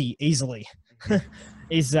get dizzy easily.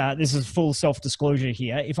 This is full self-disclosure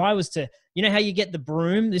here. If I was to, how you get the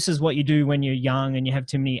broom? This is what you do when you're young and you have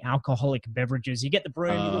too many alcoholic beverages. You get the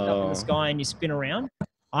broom, you look up in the sky and you spin around.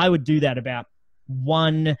 I would do that about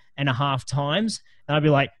 1.5 times. And I'd be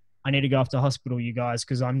like, I need to go off to hospital, you guys,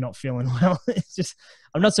 because I'm not feeling well. It's just,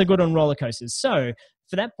 I'm not so good on roller coasters. So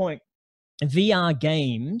for that point, VR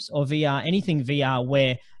games or VR, anything VR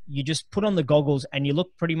where you just put on the goggles and you look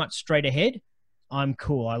pretty much straight ahead, I'm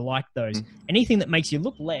cool. I like those. Anything that makes you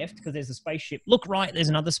look left because there's a spaceship, look right, there's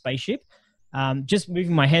another spaceship. Just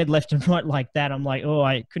moving my head left and right like that, I'm like, oh,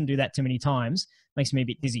 I couldn't do that too many times. Makes me a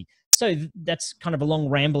bit dizzy. So that's kind of a long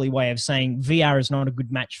rambly way of saying VR is not a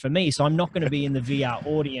good match for me. So I'm not going to be in the VR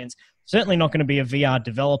audience. Certainly not going to be a VR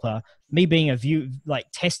developer. Me being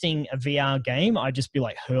testing a VR game, I'd just be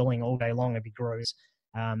like hurling all day long. It'd be gross.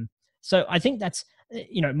 So I think that's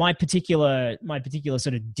you know, my particular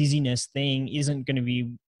sort of dizziness thing isn't going to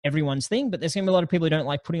be everyone's thing, but there's going to be a lot of people who don't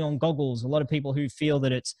like putting on goggles. A lot of people who feel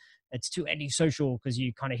that it's too antisocial because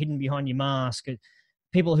you're kind of hidden behind your mask.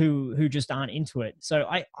 People who just aren't into it. So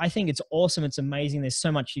I think it's awesome. It's amazing. There's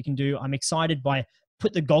so much you can do. I'm excited by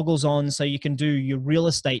put the goggles on so you can do your real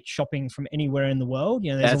estate shopping from anywhere in the world.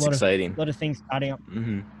 You know, there's That's a lot of things starting up.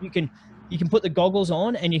 Mm-hmm. You can put the goggles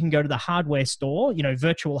on and you can go to the hardware store, you know,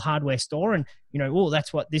 virtual hardware store, and, you know, oh,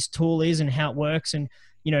 that's what this tool is and how it works. And,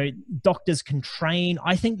 you know, doctors can train.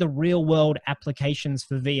 I think the real world applications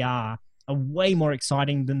for VR are way more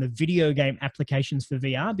exciting than the video game applications for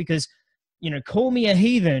VR because, you know, call me a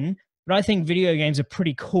heathen, but I think video games are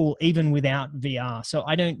pretty cool even without VR. So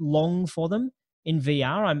I don't long for them in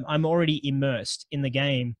VR. I'm already immersed in the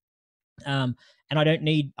game. And I don't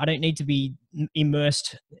need to be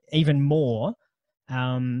immersed even more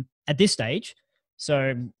at this stage.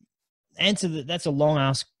 So that's a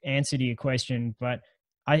long answer to your question, but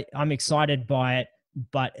I'm excited by it.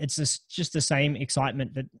 But it's just the same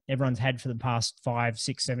excitement that everyone's had for the past 5,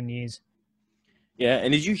 6, 7 years. Yeah,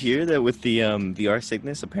 and did you hear that with the VR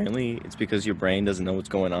sickness? Apparently, it's because your brain doesn't know what's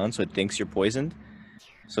going on, so it thinks you're poisoned.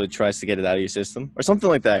 So it tries to get it out of your system, or something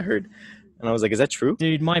like that. I heard. And I was like, is that true?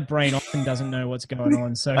 Dude, my brain often doesn't know what's going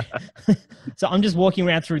on. So so I'm just walking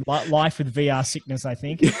around through life with VR sickness, I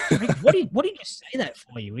think. Rick, what did you say that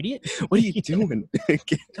for, you idiot? What are you doing?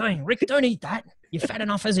 Going, Rick, don't eat that. You're fat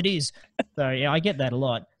enough as it is. So, yeah, I get that a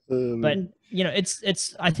lot. But, you know,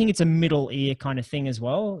 I think it's a middle ear kind of thing as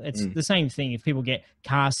well. It's the same thing. If people get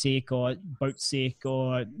car sick or boat sick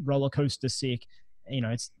or roller coaster sick, you know,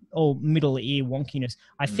 it's all middle ear wonkiness.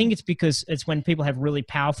 I think it's because it's when people have really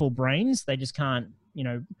powerful brains, they just can't, you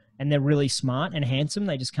know, and they're really smart and handsome,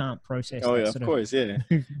 they just can't process. Oh, yeah, of course, yeah.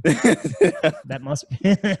 That must be.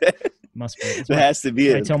 Must be. It has to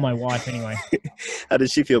be. I tell my wife anyway. How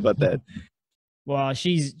does she feel about that? Well,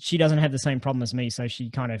 she doesn't have the same problem as me, so she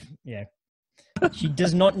kind of, yeah. She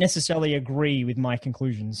does not necessarily agree with my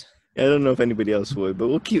conclusions. I don't know if anybody else would, but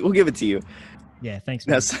we'll give it to you. Yeah, thanks,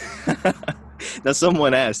 man. Now,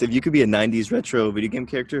 someone asked, if you could be a 90s retro video game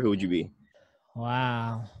character, who would you be?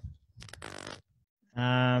 Wow.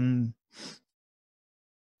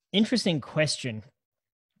 Interesting question.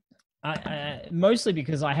 I mostly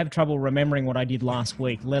because I have trouble remembering what I did last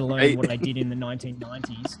week, let alone what I did in the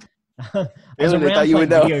 1990s. I was around playing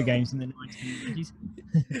video games in the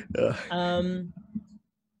 1990s.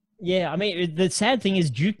 Yeah, I mean, the sad thing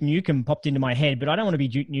is Duke Nukem popped into my head, but I don't want to be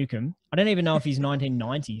Duke Nukem. I don't even know if he's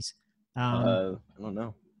 1990s. I don't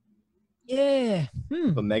know. Yeah.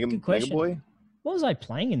 But Mega Boy? What was I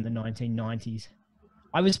playing in the 1990s?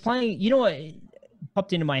 I was playing, you know what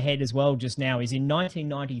popped into my head as well just now is in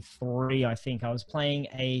 1993, I think, I was playing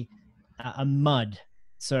a MUD.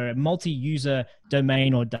 So a multi-user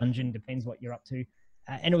domain or dungeon, depends what you're up to.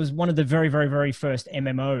 And it was one of the very, very, very first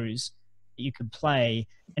MMOs that you could play.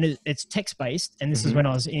 And it's text-based. And this is when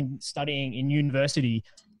I was studying in university.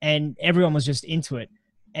 And everyone was just into it.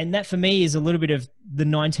 And that for me is a little bit of the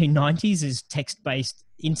 1990s is text-based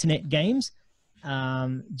internet games.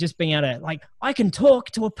 Just being able to, like, I can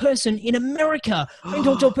talk to a person in America. I can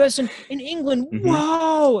talk to a person in England.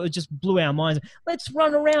 Whoa! It just blew our minds. Let's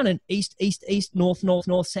run around and east, north,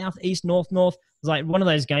 south, east, north. It was like one of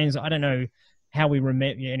those games. I don't know how we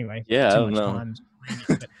remember. Yeah, anyway. Yeah, I don't know.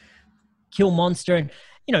 Kill Monster. And,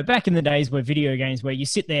 you know, back in the days where video games where you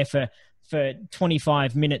sit there for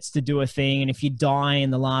 25 minutes to do a thing, and if you die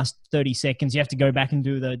in the last 30 seconds, you have to go back and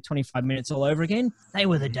do the 25 minutes all over again. They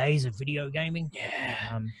were the days of video gaming.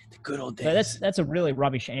 Yeah, the good old days. So that's a really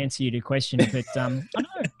rubbish answer to your question, but I don't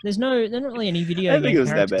know. There's not really any video game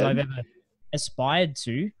characters I've ever aspired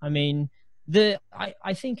to. I mean,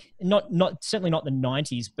 I think certainly not the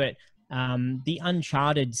 90s, but the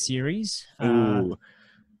Uncharted series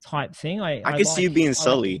type thing. I can see you being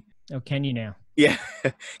Sully. Oh, can you now? Yeah,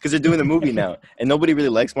 because they're doing the movie now, and nobody really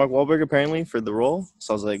likes Mark Wahlberg apparently for the role.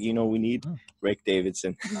 So I was like, you know, we need Rick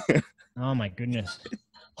Davidson. Oh my goodness!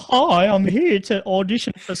 Hi, I'm here to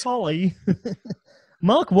audition for Sully.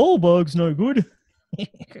 Mark Wahlberg's no good.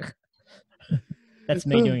 That's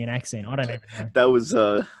me doing an accent. I don't even know. That was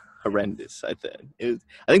horrendous. I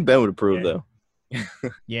think Ben would approve though.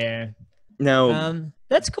 Yeah. Now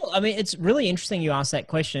that's cool. I mean, it's really interesting you asked that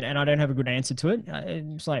question, and I don't have a good answer to it.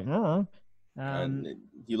 It's like,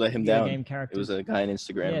 you let him down. Game character. It was a guy on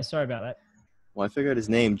Instagram. Yeah, sorry about that. Well, I figured out his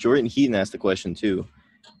name. Jordan Heaton asked the question too.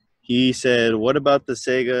 He said, "What about the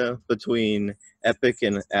Sega between Epic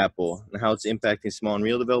and Apple, and how it's impacting small and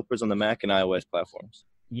real developers on the Mac and iOS platforms?"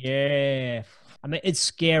 Yeah, I mean, it's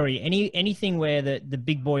scary. Anything where the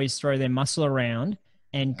big boys throw their muscle around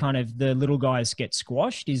and kind of the little guys get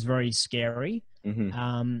squashed is very scary.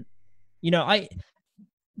 Mm-hmm. You know,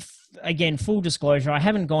 again, full disclosure, I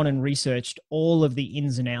haven't gone and researched all of the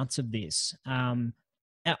ins and outs of this.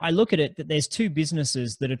 I look at it that there's two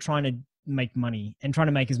businesses that are trying to make money and trying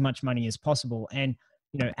to make as much money as possible. And,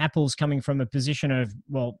 you know, Apple's coming from a position of,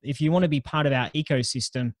 well, if you want to be part of our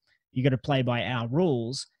ecosystem, you got to play by our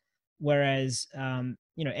rules. Whereas,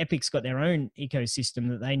 you know, Epic's got their own ecosystem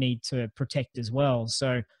that they need to protect as well.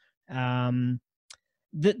 So the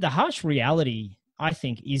harsh reality, I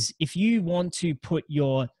think, is if you want to put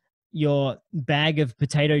your bag of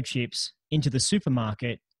potato chips into the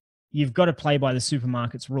supermarket, you've got to play by the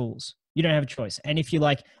supermarket's rules. You don't have a choice. And if you're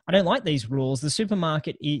like, I don't like these rules, the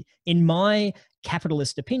supermarket, in my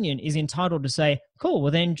capitalist opinion, is entitled to say, cool,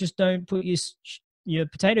 well then just don't put your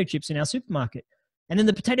potato chips in our supermarket. And then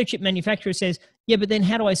the potato chip manufacturer says, yeah, but then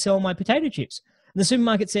how do I sell my potato chips? And the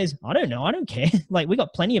supermarket says, I don't know, I don't care. Like, we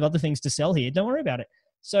got plenty of other things to sell here. Don't worry about it.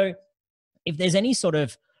 So if there's any sort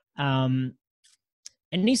of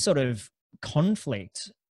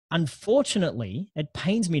conflict, unfortunately, it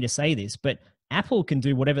pains me to say this, but Apple can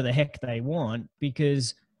do whatever the heck they want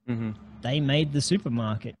because they made the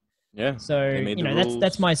supermarket. Yeah. So, you know,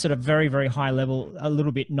 that's my sort of very, very high level, a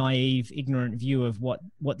little bit naive, ignorant view of what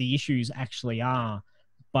the issues actually are.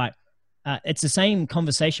 But it's the same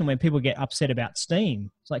conversation when people get upset about Steam.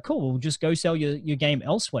 It's like, cool, well, just go sell your game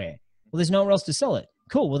elsewhere. Well, there's nowhere else to sell it.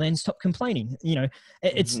 Cool, well then stop complaining. You know,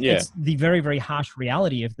 it's the very, very harsh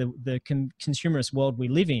reality of the consumerist world we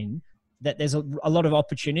live in, that there's a lot of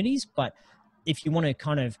opportunities, but if you want to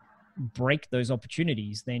kind of break those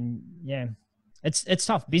opportunities, then yeah, it's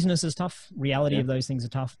tough. Business is tough. Reality of those things are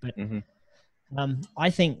tough. But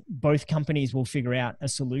I think both companies will figure out a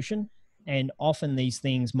solution. And often these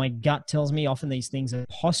things, my gut tells me, often these things are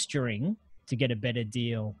posturing to get a better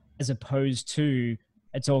deal, as opposed to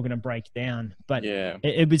it's all going to break down. But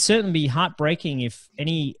it would certainly be heartbreaking if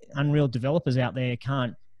any Unreal developers out there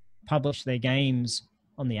can't publish their games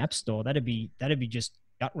on the App Store. That'd be just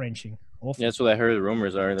gut wrenching. Awful. Yeah, that's what I heard. The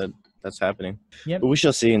rumors are that's happening. Yeah, but we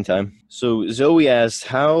shall see in time. So Zoe asks,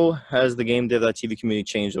 how has the GameDev.tv community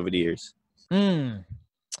changed over the years? Not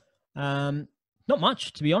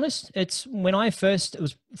much, to be honest. It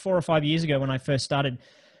was 4 or 5 years ago when I first started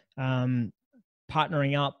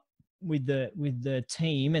partnering up with the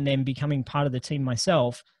team and then becoming part of the team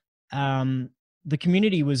myself. The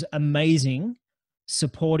community was amazing,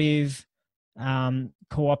 supportive,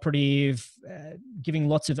 cooperative, giving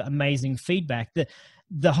lots of amazing feedback.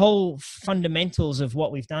 The whole fundamentals of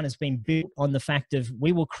what we've done has been built on the fact of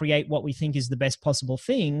we will create what we think is the best possible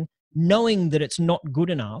thing, knowing that it's not good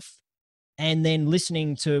enough, and then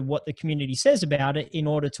listening to what the community says about it in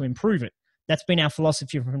order to improve it. That's been our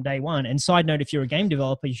philosophy from day one. And side note, if you're a game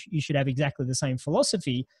developer, you should have exactly the same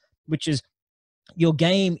philosophy, which is your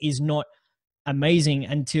game is not amazing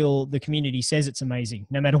until the community says it's amazing,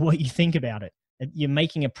 no matter what you think about it. You're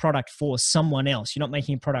making a product for someone else. You're not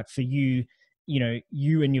making a product for you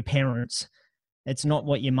and your parents. It's not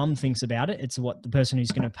what your mum thinks about it. It's what the person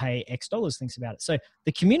who's going to pay X dollars thinks about it. So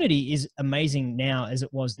the community is amazing now as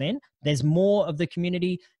it was then. There's more of the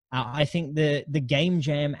community. I think the game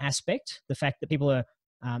jam aspect, the fact that people are,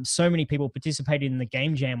 so many people participated in the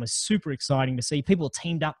game jam was super exciting to see. People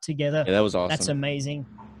teamed up together. Yeah, that was awesome. That's amazing.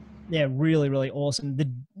 Yeah, really, really awesome.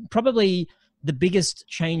 Probably the biggest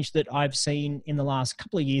change that I've seen in the last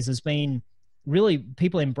couple of years has been really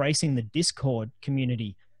people embracing the Discord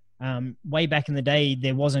community. Way back in the day,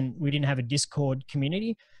 we didn't have a Discord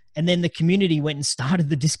community. And then the community went and started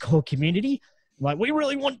the Discord community. Like, we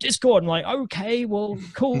really want Discord. I'm like, okay, well,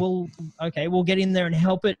 cool. We'll get in there and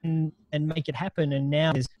help it and make it happen. And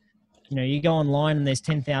now you go online and there's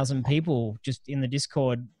 10,000 people just in the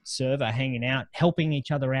Discord server hanging out, helping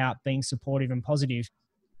each other out, being supportive and positive.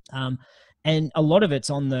 And a lot of it's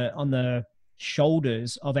on the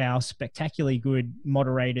shoulders of our spectacularly good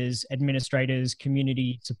moderators, administrators,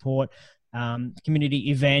 community support, community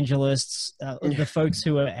evangelists, the folks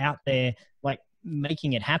who are out there like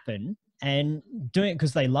making it happen and doing it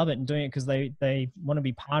because they love it and doing it because they want to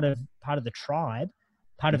be part of the tribe,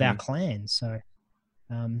 part of our clan. So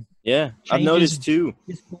I've noticed too.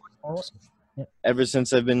 Awesome. Yep. Ever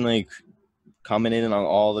since I've been like commenting on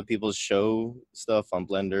all the people's show stuff on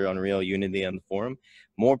Blender, Unreal, Unity, on the forum,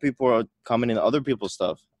 more people are commenting on other people's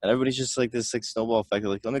stuff, and everybody's just like this like snowball effect.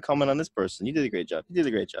 Like, let me comment on this person. You did a great job. You did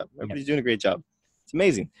a great job. Everybody's doing a great job. It's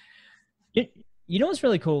amazing. You know what's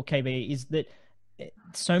really cool, KB, is that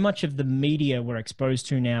so much of the media we're exposed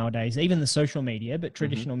to nowadays, even the social media, but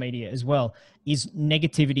traditional media as well, is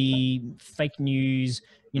negativity, fake news.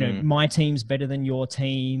 My team's better than your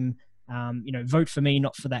team. vote for me,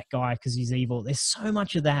 not for that guy because he's evil. There's so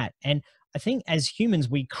much of that. And I think as humans,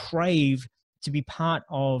 we crave to be part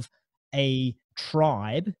of a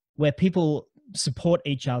tribe where people support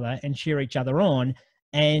each other and cheer each other on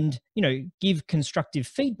and, give constructive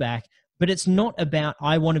feedback. But it's not about,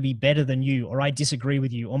 I want to be better than you, or I disagree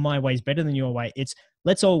with you, or my way is better than your way. It's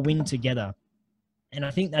let's all win together. And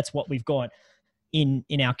I think that's what we've got in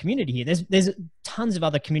our community here. There's tons of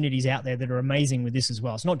other communities out there that are amazing with this as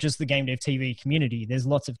well. It's not just the GameDev.tv community. There's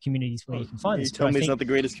lots of communities where you can find this. You tell me it's not the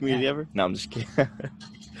greatest community ever? No, I'm just kidding.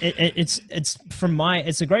 It's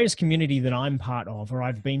the greatest community that I'm part of, or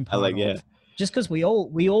I've been part of. Yeah. Just because we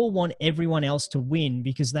all want everyone else to win,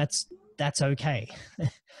 because that's okay.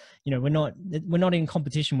 We're not in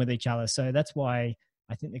competition with each other. So that's why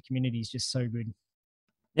I think the community is just so good.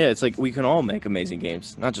 Yeah, it's like we can all make amazing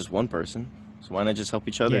games, not just one person. So why not just help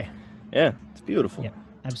each other? Yeah, it's beautiful. Yeah,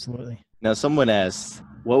 absolutely. Now, someone asked,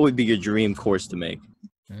 what would be your dream course to make?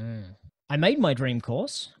 I made my dream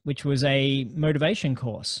course, which was a motivation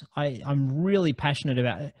course. I'm really passionate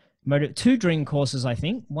about it. 2 dream courses, I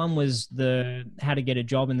think. One was the how to get a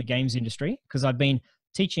job in the games industry, because I've been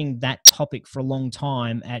teaching that topic for a long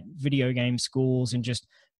time at video game schools, and just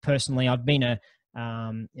personally, I've been a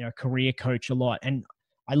career coach a lot. And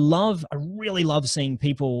I really love seeing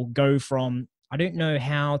people go from, I don't know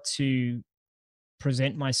how to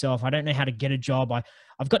present myself, I don't know how to get a job,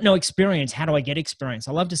 I've got no experience, how do I get experience?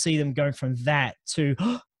 I love to see them go from that to,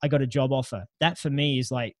 I got a job offer. That for me is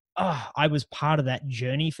like, I was part of that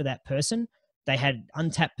journey for that person. They had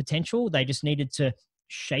untapped potential. They just needed to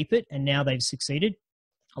shape it, and now they've succeeded.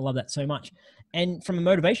 I love that so much. And from a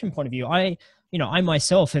motivation point of view, I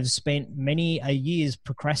myself have spent many years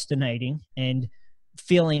procrastinating and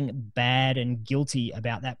feeling bad and guilty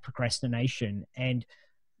about that procrastination. And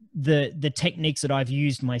the techniques that I've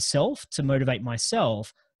used myself to motivate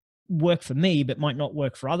myself work for me, but might not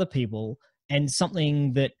work for other people. And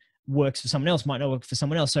something that works for someone else might not work for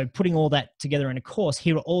someone else. So putting all that together in a course,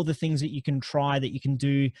 here are all the things that you can try, that you can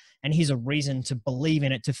do, and here's a reason to believe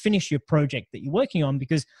in it, to finish your project that you're working on.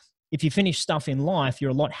 Because if you finish stuff in life,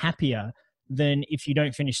 you're a lot happier than if you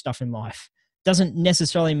don't finish stuff in life. Doesn't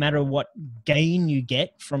necessarily matter what gain you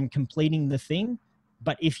get from completing the thing,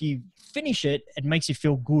 but if you finish it, it makes you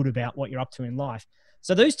feel good about what you're up to in life.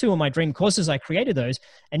 So those 2 are my dream courses. I created those.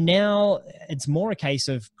 And now it's more a case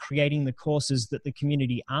of creating the courses that the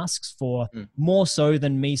community asks for, more so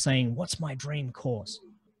than me saying, what's my dream course?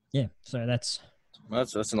 Yeah. So that's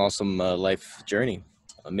an awesome life journey,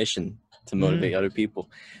 a mission to motivate other people.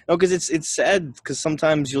 No, because it's sad, because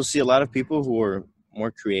sometimes you'll see a lot of people who are more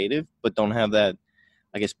creative, but don't have that,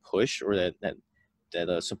 I guess, push or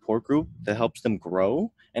that support group that helps them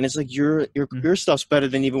grow. And it's like, your stuff's better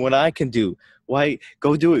than even what I can do. Why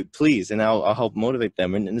go do it, please? And I'll help motivate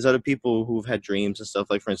them. And there's other people who've had dreams and stuff.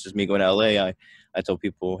 Like, for instance, me going to LA, I tell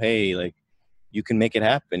people, hey, like, you can make it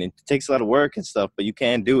happen. It takes a lot of work and stuff, but you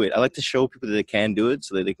can do it. I like to show people that they can do it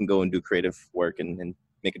so that they can go and do creative work and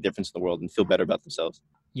make a difference in the world and feel better about themselves.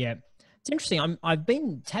 Yeah. It's interesting. I've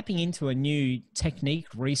been tapping into a new technique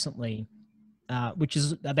recently, which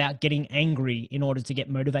is about getting angry in order to get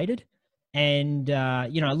motivated. And, a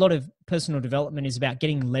lot of personal development is about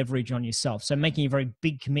getting leverage on yourself. So making a very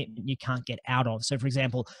big commitment you can't get out of. So for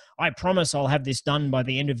example, I promise I'll have this done by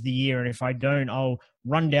the end of the year. And if I don't, I'll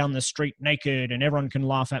run down the street naked and everyone can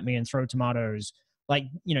laugh at me and throw tomatoes. Like,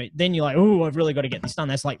 then you're like, oh, I've really got to get this done.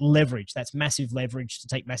 That's like leverage. That's massive leverage to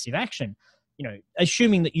take massive action.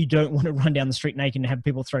 Assuming that you don't want to run down the street naked and have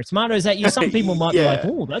people throw tomatoes at you. Some people might be like,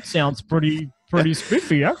 oh, that sounds pretty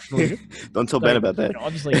spiffy, actually. Don't tell Ben about that.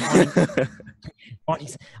 Obviously,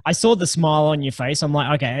 I saw the smile on your face. I'm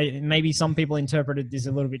like, okay, maybe some people interpreted this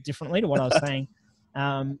a little bit differently to what I was saying.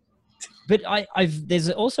 But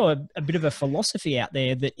there's also a bit of a philosophy out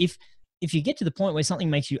there that if you get to the point where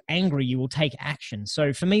something makes you angry, you will take action.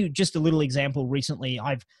 So for me, just a little example recently,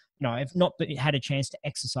 I've not had a chance to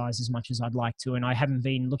exercise as much as I'd like to, and I haven't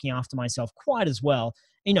been looking after myself quite as well.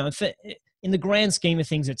 In the grand scheme of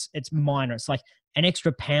things, it's minor. It's like an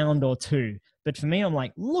extra pound or 2. But for me, I'm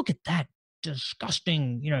like, look at that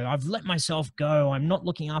disgusting, I've let myself go. I'm not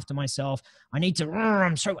looking after myself.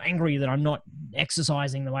 I'm so angry that I'm not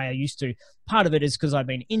exercising the way I used to. Part of it is because I've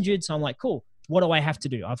been injured. So I'm like, cool. What do I have to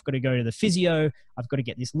do? I've got to go to the physio. I've got to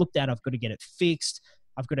get this looked at. I've got to get it fixed.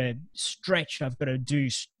 I've got to stretch. I've got to do,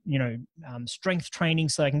 strength training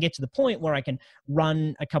so I can get to the point where I can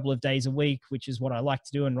run a couple of days a week, which is what I like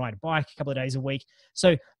to do, and ride a bike a couple of days a week.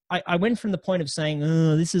 So I went from the point of saying,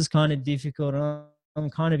 oh, this is kind of difficult. I'm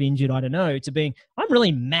kind of injured. I don't know, to being, I'm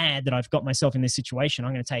really mad that I've got myself in this situation.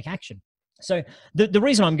 I'm going to take action. So the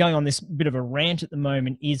reason I'm going on this bit of a rant at the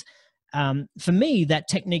moment is For me, that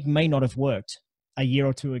technique may not have worked a year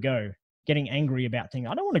or two ago. Getting angry about things.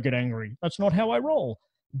 I don't want to get angry. That's not how I roll.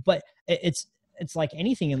 But it's like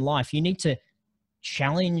anything in life. You need to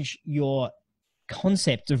challenge your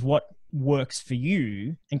concept of what works for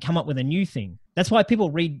you and come up with a new thing. That's why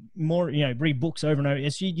people read more, read books over and over.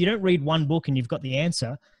 You don't read one book and you've got the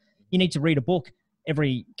answer. You need to read a book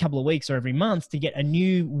every couple of weeks or every month to get a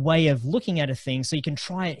new way of looking at a thing so you can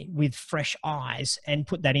try it with fresh eyes and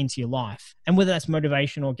put that into your life. And whether that's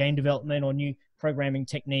motivation or game development or new programming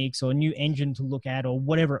techniques or a new engine to look at or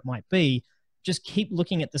whatever it might be, just keep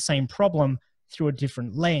looking at the same problem through a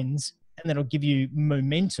different lens, and that'll give you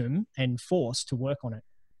momentum and force to work on it.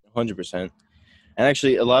 100%. And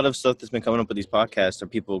actually, a lot of stuff that's been coming up with these podcasts are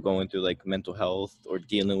people going through like mental health or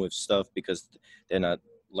dealing with stuff because they're not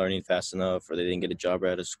learning fast enough or they didn't get a job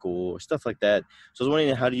right out of school or stuff like that. So I was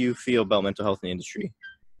wondering, how do you feel about mental health in the industry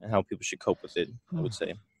and how people should cope with it, I would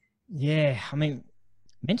say? Yeah, I mean,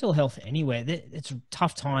 mental health anywhere, it's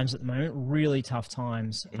tough times at the moment, really tough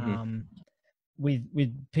times.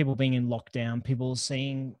 With people being in lockdown, people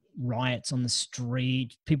seeing riots on the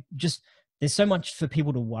street, people just, there's so much for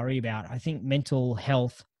people to worry about. I think mental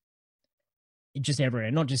health, just everywhere,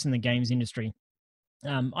 not just in the games industry.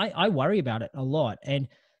 I worry about it a lot. And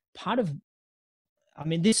part of, I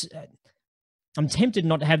mean, this, I'm tempted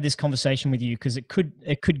not to have this conversation with you because it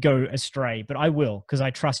could go astray, but I will, because I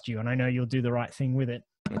trust you and I know you'll do the right thing with it.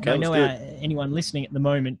 Okay, I know anyone listening at the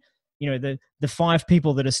moment, the 5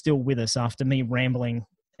 people that are still with us after me rambling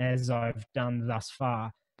as I've done thus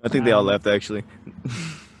far. I think they all left, actually.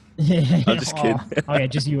 Yeah, I'm just kidding. Oh, yeah,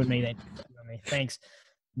 just you and me then. Thanks.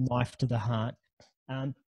 Knife to the heart.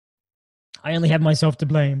 I only have myself to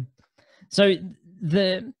blame. So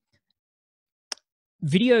the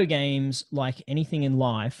video games, like anything in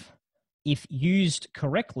life, if used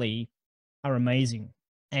correctly, are amazing.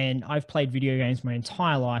 And I've played video games my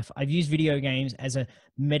entire life. I've used video games as a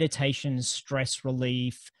meditation, stress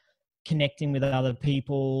relief, connecting with other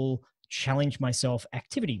people, challenge myself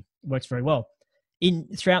activity. Works very well.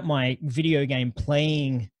 Throughout my video game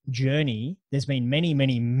playing journey, there's been many,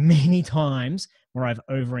 many, many times where I've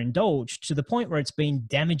overindulged to the point where it's been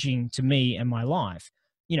damaging to me and my life.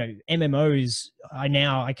 MMOs,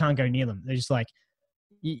 I can't go near them. They're just like,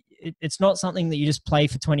 it's not something that you just play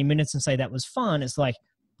for 20 minutes and say that was fun. It's like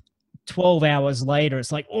 12 hours later,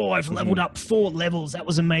 it's like, oh, I've leveled up 4 levels. That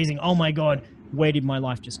was amazing. Oh my God, where did my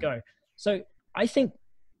life just go? So I think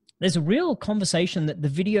there's a real conversation that the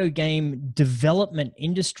video game development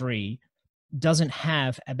industry doesn't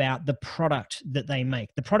have about the product that they make.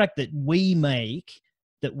 The product that we make,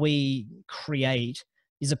 that we create,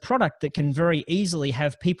 is a product that can very easily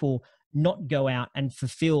have people not go out and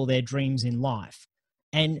fulfill their dreams in life.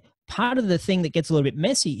 And part of the thing that gets a little bit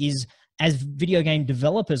messy is, as video game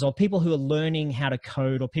developers or people who are learning how to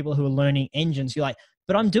code or people who are learning engines, you're like,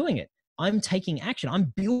 but I'm doing it. I'm taking action.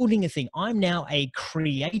 I'm building a thing. I'm now a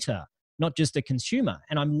creator, not just a consumer.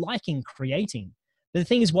 And I'm liking creating. But the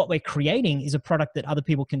thing is, what we're creating is a product that other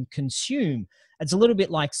people can consume. It's a little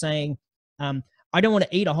bit like saying, I don't want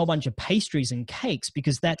to eat a whole bunch of pastries and cakes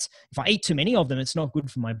because if I eat too many of them, it's not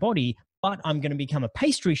good for my body, but I'm going to become a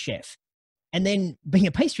pastry chef. And then being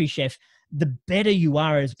a pastry chef, the better you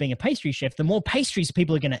are as being a pastry chef, the more pastries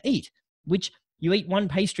people are going to eat, which you eat 1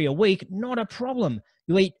 pastry a week, not a problem.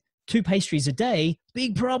 You eat 2 pastries a day,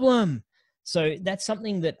 big problem. So that's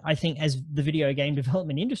something that I think as the video game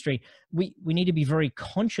development industry, we need to be very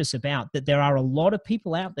conscious about, that there are a lot of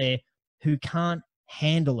people out there who can't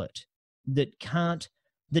handle it, that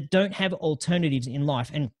don't have alternatives in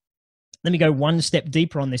life. And let me go one step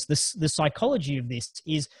deeper on this. The psychology of this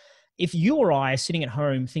is, if you or I are sitting at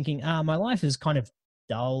home thinking, my life is kind of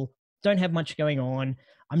dull, don't have much going on,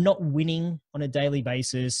 I'm not winning on a daily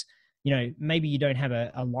basis, maybe you don't have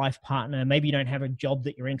a life partner, maybe you don't have a job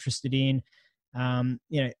that you're interested in,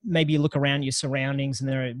 maybe you look around your surroundings and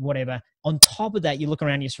there are whatever. On top of that, you look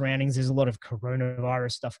around your surroundings, there's a lot of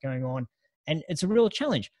coronavirus stuff going on, and it's a real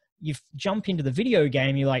challenge. You jump into the video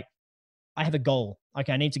game, you're like, I have a goal.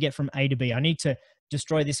 Okay, I need to get from A to B. I need to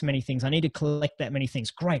destroy this many things. I need to collect that many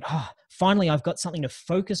things. Great. Finally, I've got something to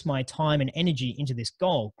focus my time and energy into this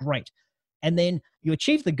goal. Great. And then you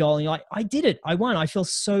achieve the goal and you're like, I did it. I won. I feel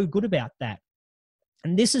so good about that.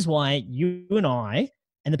 And this is why you and I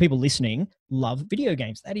and the people listening love video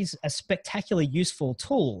games. That is a spectacularly useful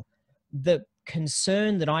tool. The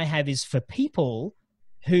concern that I have is for people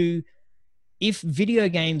who, if video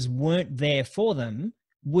games weren't there for them,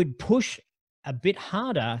 would push a bit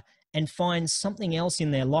harder and find something else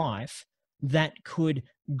in their life that could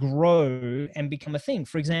grow and become a thing.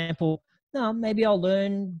 For example, maybe I'll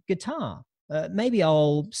learn guitar. maybe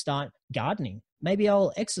I'll start gardening. Maybe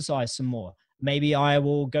I'll exercise some more. Maybe I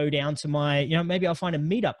will go down to maybe I'll find a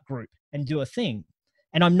meetup group and do a thing.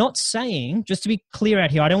 And I'm not saying, just to be clear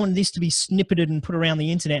out here, I don't want this to be snippeted and put around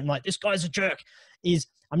the internet and like, this guy's a jerk.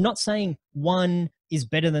 I'm not saying one is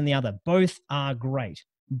better than the other. Both are great.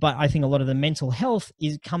 But I think a lot of the mental health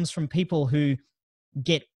comes from people who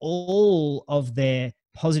get all of their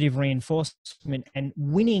positive reinforcement and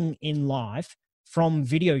winning in life from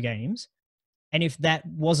video games. And if that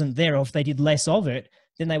wasn't there, or if they did less of it,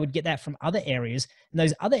 then they would get that from other areas. And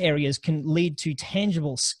those other areas can lead to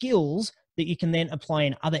tangible skills that you can then apply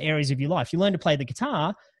in other areas of your life. You learn to play the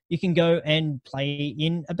guitar, you can go and play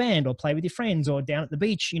in a band or play with your friends or down at the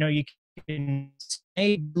beach. You can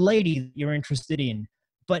serenade a lady that you're interested in.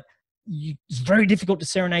 But it's very difficult to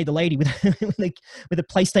serenade the lady with a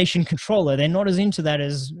PlayStation controller. They're not as into that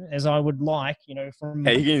as I would like, from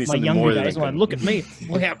my younger days. Like, look at me,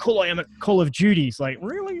 look how cool I am at Call of Duty. It's like,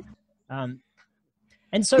 really?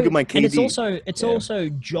 And so, and it's also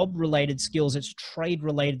job related skills. It's trade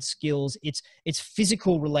related skills. It's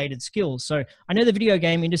physical related skills. So I know the video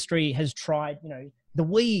game industry has tried, the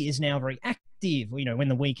Wii is now very active. When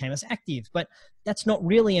the Wii came, it's active, but that's not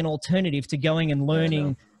really an alternative to going and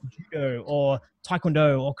learning judo or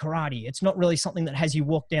taekwondo or karate. It's not really something that has you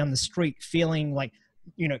walk down the street feeling like,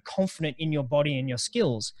 confident in your body and your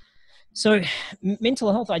skills. So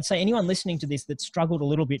mental health, I'd say anyone listening to this that struggled a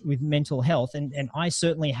little bit with mental health, and I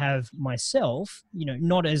certainly have myself,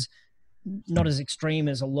 not as extreme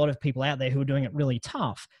as a lot of people out there who are doing it really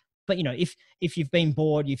tough. But, if you've been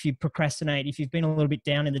bored, if you procrastinate, if you've been a little bit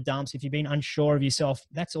down in the dumps, if you've been unsure of yourself,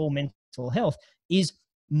 that's all mental health. Is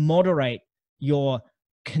moderate your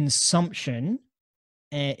consumption,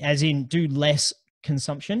 as in do less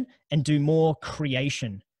consumption and do more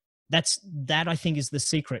creation. That I think is the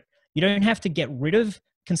secret. You don't have to get rid of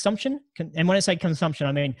consumption. And when I say consumption,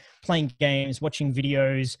 I mean playing games, watching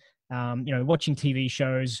videos, watching TV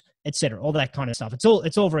shows, etc. All that kind of stuff.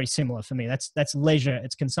 It's all very similar for me. That's leisure.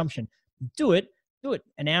 It's consumption. Do it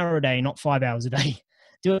an hour a day, not 5 hours a day.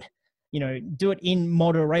 Do it in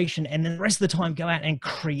moderation, and then the rest of the time go out and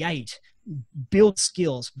create, build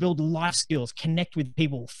skills, build life skills, connect with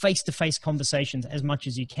people, face-to-face conversations as much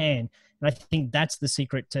as you can. And I think that's the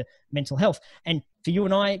secret to mental health. And for you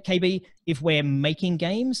and I, KB, if we're making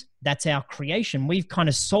games, that's our creation. We've kind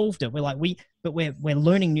of solved it. We're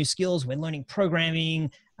learning new skills. We're learning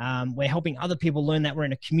programming. We're helping other people learn that. We're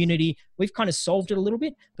in a community. We've kind of solved it a little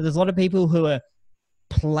bit, but there's a lot of people who are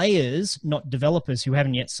players, not developers, who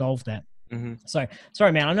haven't yet solved that. Mm-hmm. So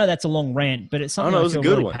sorry, man. I know that's a long rant, but it's something I feel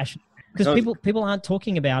really passionate because people aren't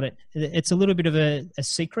talking about it. It's a little bit of a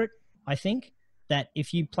secret, I think, that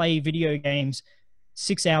if you play video games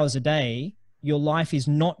 6 hours a day, your life is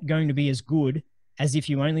not going to be as good as if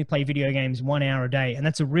you only play video games 1 hour a day. And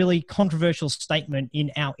that's a really controversial statement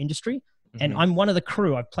in our industry. Mm-hmm. And I'm one of the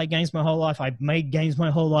crew. I've played games my whole life. I've made games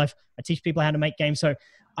my whole life. I teach people how to make games. So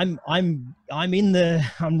I'm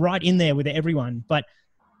right in there with everyone. But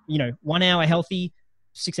 1 hour healthy,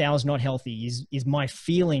 6 hours not healthy is my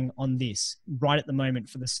feeling on this right at the moment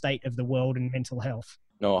for the state of the world and mental health.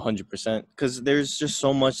 No, 100%. Because there's just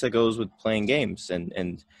so much that goes with playing games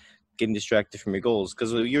and getting distracted from your goals.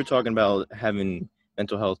 Because you're talking about having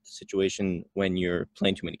mental health situation when you're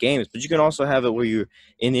playing too many games, but you can also have it where you're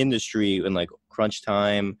in industry and like crunch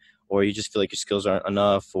time, or you just feel like your skills aren't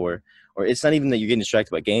enough, or it's not even that you're getting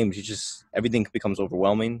distracted by games. Everything becomes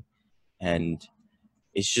overwhelming, and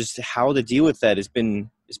it's just how to deal with that. It's been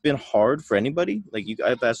hard for anybody. Like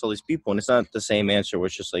I've asked all these people, and it's not the same answer where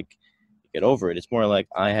it's just like, get over it. It's more like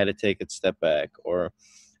I had to take a step back, or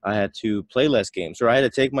I had to play less games, or I had to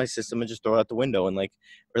take my system and just throw it out the window, and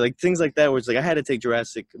or things like that, where it's like I had to take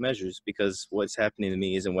drastic measures because what's happening to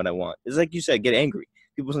me isn't what I want. It's like you said, get angry.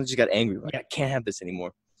 People just got angry. Like, I can't have this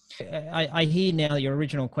anymore. I hear now your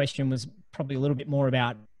original question was probably a little bit more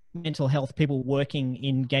about mental health, people working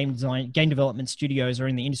in game design, game development studios, or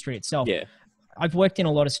in the industry itself. Yeah. I've worked in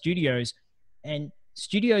a lot of studios, and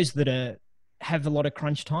studios that have a lot of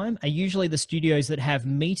crunch time are usually the studios that have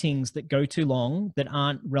meetings that go too long, that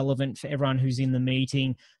aren't relevant for everyone who's in the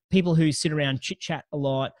meeting, people who sit around chit chat a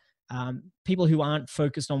lot, people who aren't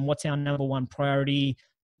focused on what's our number one priority,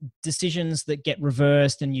 decisions that get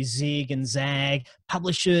reversed and you zig and zag,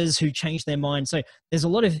 publishers who change their mind. So there's a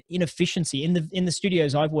lot of inefficiency in the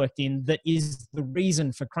studios I've worked in that is the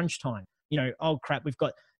reason for crunch time. Oh crap, we've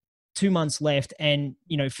got 2 months left, and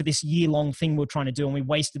for this year-long thing we're trying to do, and we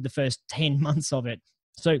wasted the first 10 months of it.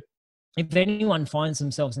 So if anyone finds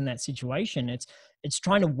themselves in that situation, it's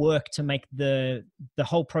trying to work to make the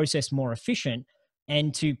whole process more efficient,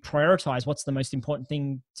 and to prioritize what's the most important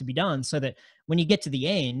thing to be done, so that when you get to the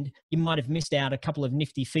end, you might have missed out a couple of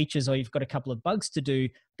nifty features, or you've got a couple of bugs to do,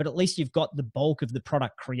 but at least you've got the bulk of the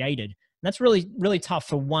product created. And that's really, really tough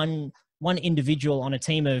for one individual on a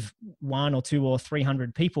team of 1 or 2 or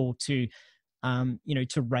 300 people to,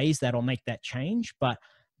 to raise that or make that change. But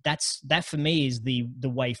that for me is the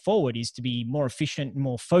way forward, is to be more efficient,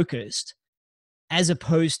 more focused, as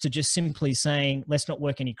opposed to just simply saying, let's not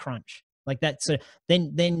work any crunch. Like that's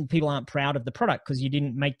then people aren't proud of the product because you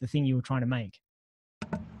didn't make the thing you were trying to make.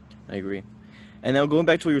 I agree. And now going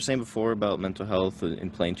back to what you were saying before about mental health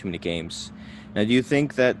and playing too many games. Now, do you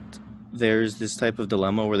think that there's this type of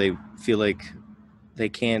dilemma where they feel like they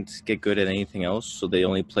can't get good at anything else, so they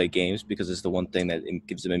only play games because it's the one thing that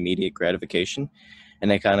gives them immediate gratification?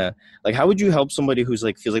 And they kind of like, how would you help somebody who's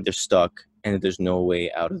like feels like they're stuck and there's no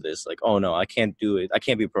way out of this? Like, oh no, I can't do it. I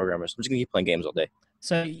can't be a programmer. So I'm just gonna keep playing games all day.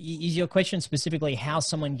 So is your question specifically how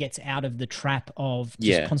someone gets out of the trap of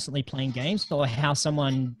just constantly playing games, or how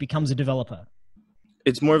someone becomes a developer?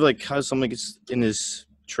 It's more of like how someone gets in this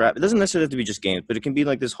trap. It doesn't necessarily have to be just games, but it can be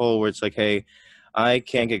like this whole where it's like, hey, I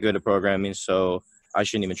can't get good at programming, so I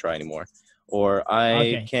shouldn't even try anymore. Or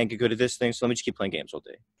I can't get good at this thing, so let me just keep playing games all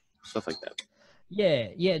day. Stuff like that.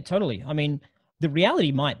 Yeah, totally. I mean, the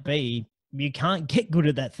reality might be you can't get good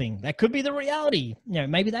at that thing. That could be the reality.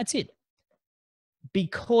 Maybe that's it.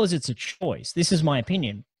 Because it's a choice. This is my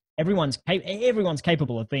opinion. Everyone's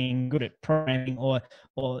capable of being good at programming or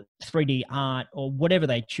 3D art or whatever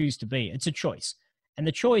they choose to be. It's a choice. And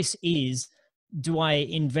the choice is, do I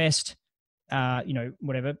invest,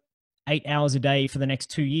 8 hours a day for the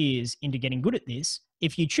next 2 years into getting good at this?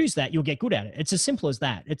 If you choose that, you'll get good at it. It's as simple as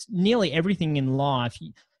that. It's nearly everything in life.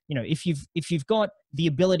 If you've got the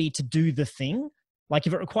ability to do the thing, like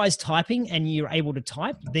if it requires typing and you're able to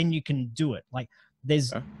type, then you can do it. Like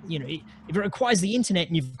there's, if it requires the internet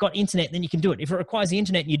and you've got internet, then you can do it. If it requires the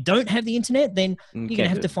internet and you don't have the internet, then you're going to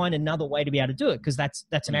have to find another way to be able to do it, because that's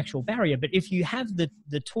an actual barrier. But if you have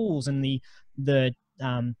the tools and the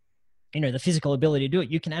physical ability to do it,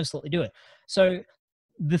 you can absolutely do it. So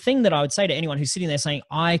the thing that I would say to anyone who's sitting there saying,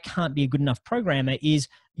 I can't be a good enough programmer, is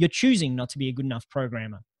you're choosing not to be a good enough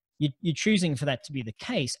programmer. You're choosing for that to be the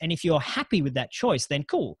case. And if you're happy with that choice, then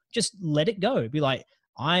cool, just let it go. Be like,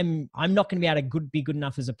 I'm not going to be able to be good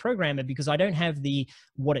enough as a programmer because I don't have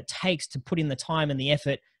what it takes to put in the time and the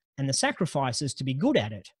effort and the sacrifices to be good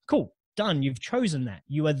at it. Cool, done. You've chosen that.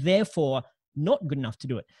 You are therefore not good enough to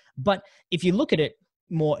do it. But if you look at it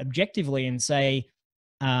more objectively and say,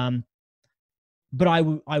 but I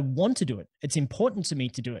want to do it, it's important to me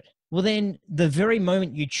to do it, well, then the very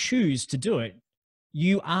moment you choose to do it,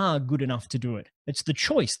 you are good enough to do it. It's the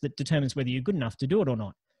choice that determines whether you're good enough to do it or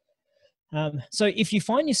not. So if you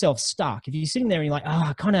find yourself stuck, if you're sitting there and you're like,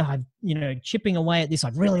 I'm chipping away at this,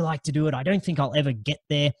 I'd really like to do it, I don't think I'll ever get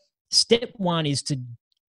there. Step one is to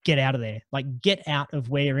get out of there. Like, get out of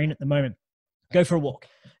where you're in at the moment. Go for a walk.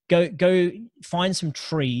 Go find some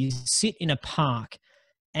trees, sit in a park,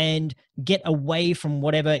 and get away from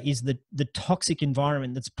whatever is the toxic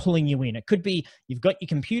environment that's pulling you in. It could be you've got your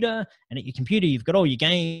computer, and at your computer you've got all your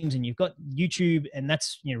games, and you've got YouTube, and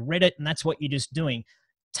that's Reddit, and that's what you're just doing.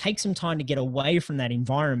 Take some time to get away from that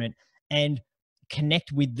environment and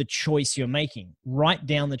connect with the choice you're making. Write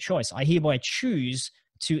down the choice. I hereby choose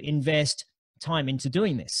to invest time into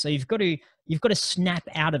doing this. So you've got to snap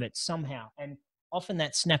out of it somehow. And often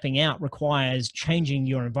that snapping out requires changing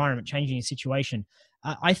your environment, changing your situation.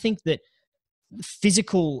 I think that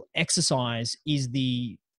physical exercise is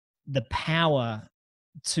the power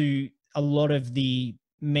to a lot of the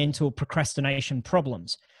mental procrastination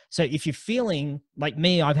problems. So if you're feeling like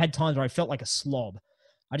me, I've had times where I felt like a slob.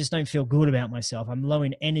 I just don't feel good about myself. I'm low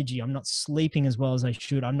in energy. I'm not sleeping as well as I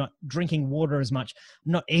should. I'm not drinking water as much.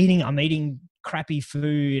 I'm eating crappy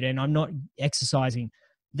food, and I'm not exercising.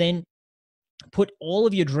 Then put all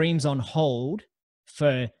of your dreams on hold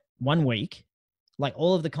for 1 week. Like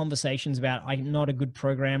all of the conversations about, I'm not a good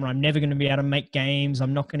programmer, I'm never going to be able to make games,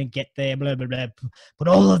 I'm not going to get there, blah, blah, blah. Put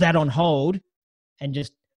all of that on hold and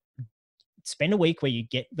just spend a week where you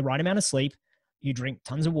get the right amount of sleep, you drink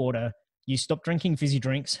tons of water, you stop drinking fizzy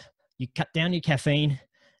drinks, you cut down your caffeine,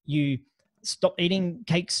 you stop eating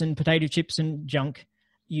cakes and potato chips and junk,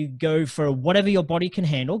 you go for whatever your body can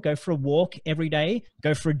handle, go for a walk every day,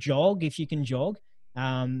 go for a jog if you can jog,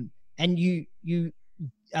 and you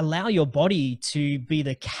allow your body to be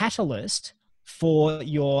the catalyst for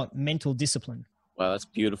your mental discipline. Wow, that's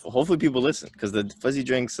beautiful. Hopefully people listen, because the fuzzy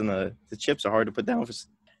drinks and the chips are hard to put down for.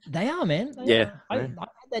 They are, man. They are. I had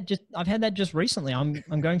I've had that just recently.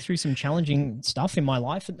 I'm going through some challenging stuff in my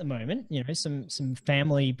life at the moment, you know, some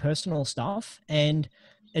family personal stuff, and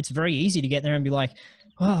it's very easy to get there and be like,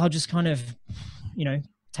 oh, I'll just kind of, you know,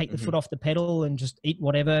 take the foot off the pedal and just eat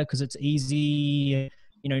whatever because it's easy,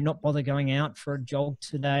 you know, not bother going out for a jog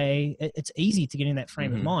today. It's easy to get in that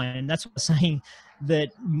frame of mind. And that's what I'm saying,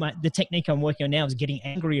 that the technique I'm working on now is getting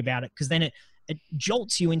angry about it, because then it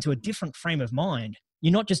jolts you into a different frame of mind.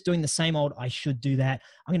 You're not just doing the same old, I should do that.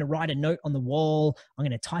 I'm going to write a note on the wall. I'm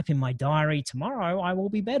going to type in my diary. Tomorrow I will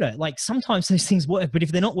be better. Like sometimes those things work, but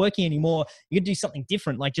if they're not working anymore, you can do something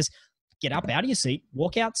different. Like just get up out of your seat,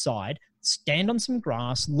 walk outside, stand on some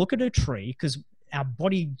grass, look at a tree, because our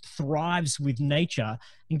body thrives with nature,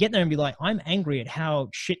 and get there and be like, I'm angry at how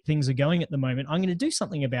shit things are going at the moment. I'm going to do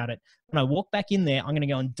something about it. When I walk back in there, I'm going to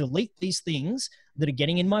go and delete these things that are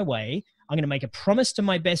getting in my way. I'm going to make a promise to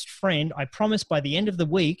my best friend. I promise by the end of the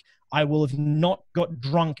week, I will have not got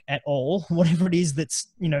drunk at all, whatever it is that's,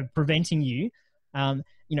 you know, preventing you. You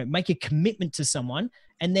know, make a commitment to someone,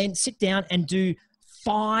 and then sit down and do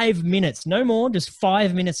 5 minutes, no more, just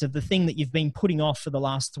 5 minutes of the thing that you've been putting off for the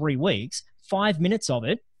last 3 weeks, 5 minutes of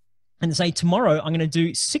it, and say, tomorrow I'm going to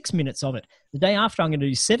do 6 minutes of it. The day after, I'm going to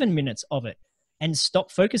do 7 minutes of it, and stop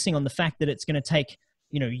focusing on the fact that it's going to take,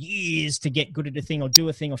 you know, years to get good at a thing or do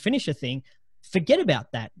a thing or finish a thing. Forget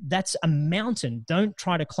about that. That's a mountain. Don't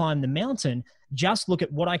try to climb the mountain. Just look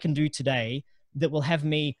at what I can do today that will have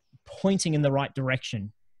me pointing in the right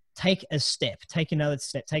direction. Take a step, take another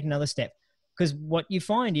step, take another step. Because what you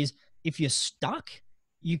find is if you're stuck,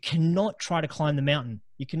 you cannot try to climb the mountain.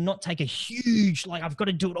 You cannot take a huge, like, I've got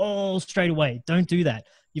to do it all straight away. Don't do that.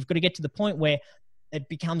 You've got to get to the point where it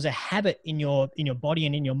becomes a habit in your body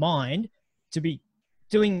and in your mind to be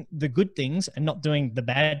doing the good things and not doing the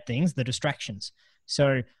bad things, the distractions.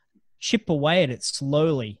 So chip away at it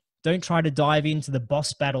slowly. Don't try to dive into the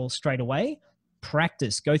boss battle straight away.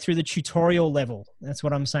 Practice. Go through the tutorial level. That's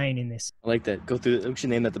what I'm saying in this. I like that. Go through. We should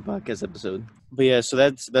name that the podcast episode. But yeah, so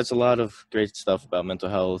that's a lot of great stuff about mental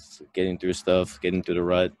health, getting through stuff, getting through the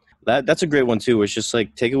rut. That's a great one too. It's just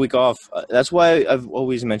like take a week off. That's why I've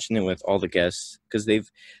always mentioned it with all the guests, because the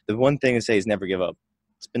one thing to say is never give up.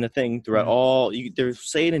 It's been a thing throughout they're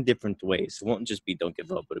saying it in different ways. It won't just be don't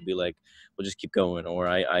give up, but it'd be like, we'll just keep going, or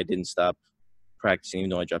I didn't stop practicing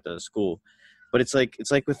even though I dropped out of school. But it's like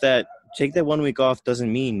with that, take that 1 week off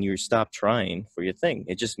doesn't mean you stop trying for your thing.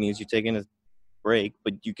 It just means you're taking a break,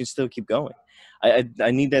 but you can still keep going.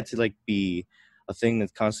 I need that to like be a thing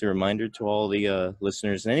that's constantly a reminder to all the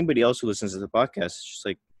listeners and anybody else who listens to the podcast. It's just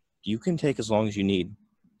like, you can take as long as you need.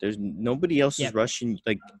 There's nobody else is rushing.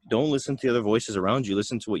 Like, don't listen to the other voices around you.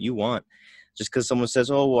 Listen to what you want. Just because someone says,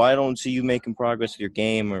 oh, well, I don't see you making progress with your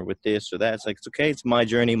game or with this or that. It's like, it's okay. It's my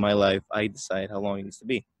journey, my life. I decide how long it needs to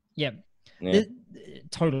be. Yeah.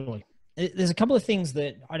 Totally. There's a couple of things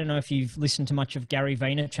that I don't know if you've listened to much of Gary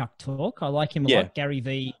Vaynerchuk talk. I like him a lot. Gary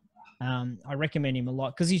V. I recommend him a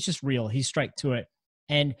lot because he's just real. He's straight to it.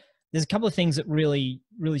 And there's a couple of things that really,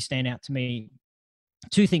 really stand out to me.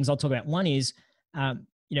 Two things I'll talk about. One is,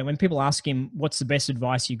 you know, when people ask him, what's the best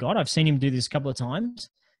advice you got? I've seen him do this a couple of times.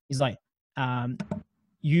 He's like,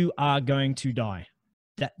 you are going to die.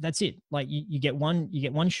 That's it. Like you get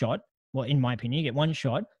one shot. Well, in my opinion, you get one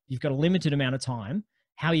shot. You've got a limited amount of time.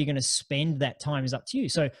 How you're going to spend that time is up to you.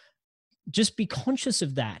 So just be conscious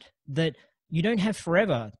of that you don't have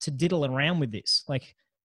forever to diddle around with this. Like,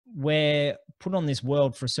 we're put on this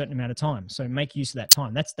world for a certain amount of time. So make use of that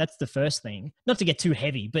time. That's the first thing. Not to get too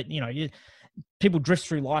heavy, but, you know, people drift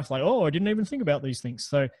through life like, oh, I didn't even think about these things.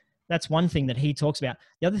 So that's one thing that he talks about.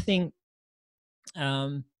 The other thing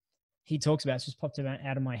he talks about, it's just popped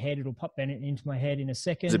out of my head. It'll pop into my head in a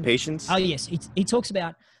second. Is it patience? Oh, yes. He talks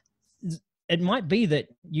about, it might be that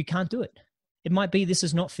you can't do it. It might be this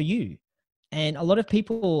is not for you. And a lot of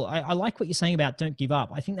people, I like what you're saying about don't give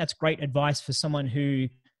up. I think that's great advice for someone who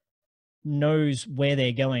knows where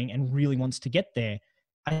they're going and really wants to get there.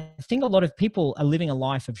 I think a lot of people are living a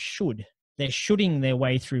life of should. They're shoulding their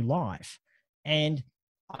way through life. And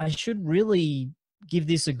I should really give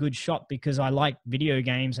this a good shot because I like video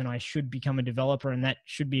games and I should become a developer and that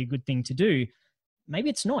should be a good thing to do. Maybe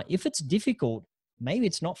it's not. If it's difficult, maybe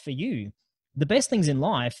it's not for you. The best things in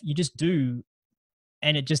life, you just do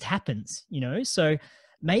and it just happens, you know? So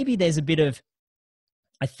maybe there's a bit of,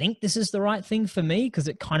 I think this is the right thing for me because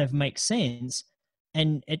it kind of makes sense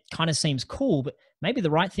and it kind of seems cool, but maybe the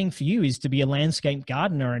right thing for you is to be a landscape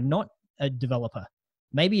gardener and not a developer.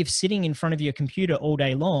 Maybe if sitting in front of your computer all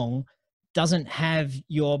day long doesn't have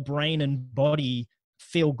your brain and body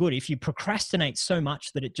feel good, if you procrastinate so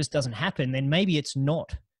much that it just doesn't happen, then maybe it's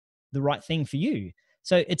not the right thing for you.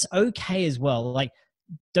 So it's okay as well. Like,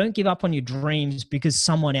 don't give up on your dreams because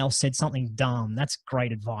someone else said something dumb. That's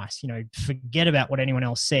great advice. Forget about what anyone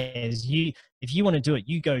else says. If you want to do it,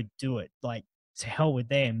 you go do it. Like, to hell with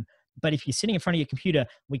them. But if you're sitting in front of your computer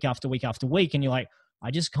week after week after week and you're like, I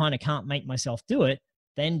just kind of can't make myself do it,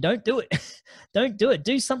 then don't do it. Don't do it.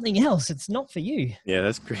 Do something else. It's not for you. Yeah,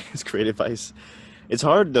 that's great. That's great advice. It's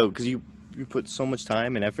hard though, because you put so much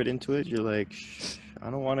time and effort into it. You're like, I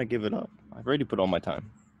don't want to give it up. I've already put all my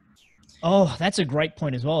time. Oh, that's a great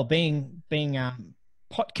point as well. Being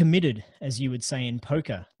pot committed, as you would say in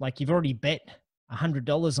poker. Like, you've already bet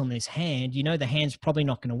 $100 on this hand. You know the hand's probably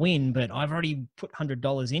not going to win, but I've already put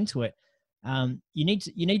 $100 into it. You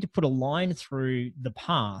need to put a line through the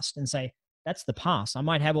past and say, that's the past. I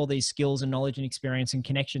might have all these skills and knowledge and experience and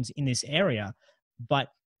connections in this area, but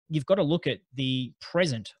you've got to look at the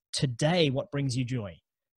present. Today, what brings you joy?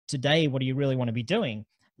 Today, what do you really want to be doing?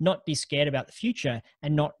 Not be scared about the future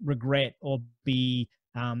and not regret or be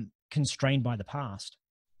constrained by the past.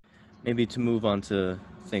 Maybe to move on to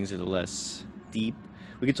things that are less deep,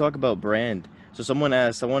 we could talk about brand. So someone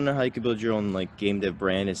asked, I wonder how you could build your own like game dev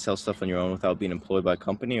brand and sell stuff on your own without being employed by a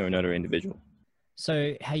company or another individual.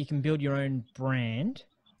 So how you can build your own brand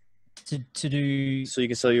to do... So you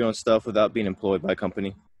can sell your own stuff without being employed by a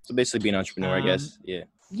company. So basically be an entrepreneur, I guess. Yeah.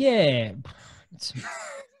 Yeah.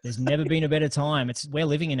 There's never been a better time. We're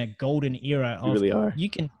living in a golden era of... You really are. You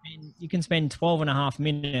can spend 12 and a half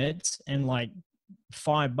minutes and like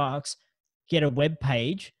 $5, get a web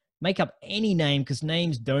page, make up any name, because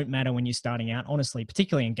names don't matter when you're starting out, honestly,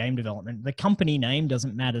 particularly in game development. The company name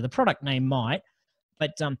doesn't matter. The product name might,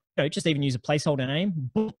 but just even use a placeholder name.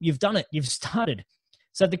 Boom, you've done it. You've started.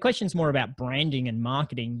 So the question's more about branding and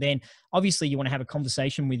marketing. Then obviously you want to have a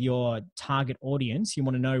conversation with your target audience. You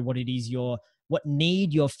want to know what it is what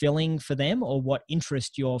need you're filling for them or what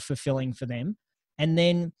interest you're fulfilling for them. And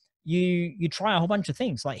then you try a whole bunch of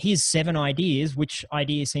things. Like, here's 7 ideas. Which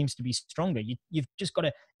idea seems to be stronger? You've just got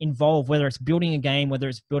to involve, whether it's building a game, whether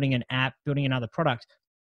it's building an app, building another product.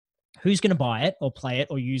 Who's going to buy it or play it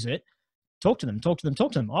or use it? Talk to them.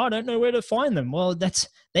 Oh, I don't know where to find them. Well, there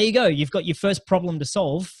you go. You've got your first problem to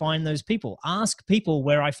solve. Find those people. Ask people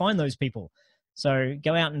where I find those people. So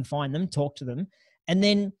go out and find them, talk to them. And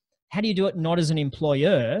then how do you do it? Not as an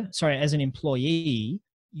as an employee.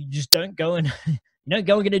 You just don't go and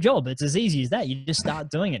go and get a job. It's as easy as that. You just start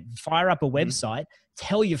doing it. Fire up a website,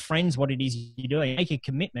 tell your friends what it is you're doing, make a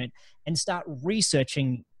commitment, and start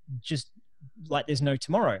researching just like there's no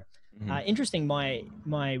tomorrow. Interesting.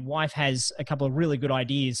 My wife has a couple of really good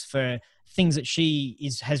ideas for things that she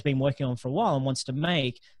has been working on for a while and wants to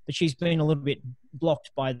make, but she's been a little bit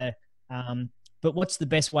blocked by but what's the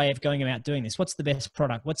best way of going about doing this? What's the best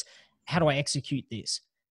product? How do I execute this?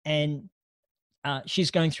 And she's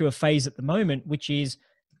going through a phase at the moment, which is,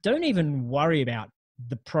 don't even worry about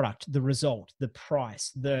the product, the result, the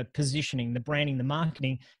price, the positioning, the branding, the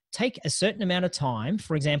marketing. Take a certain amount of time,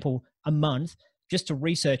 for example, a month, just to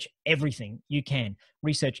research everything you can.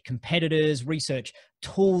 Research competitors, research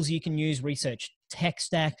tools you can use, research tech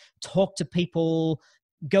stack, talk to people,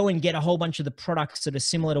 go and get a whole bunch of the products that are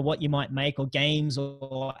similar to what you might make, or games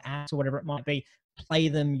or apps or whatever it might be. Play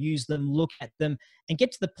them, use them, look at them, and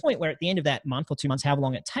get to the point where at the end of that month or 2 months, however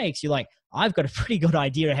long it takes, you're like, I've got a pretty good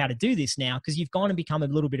idea of how to do this now, because you've gone and become a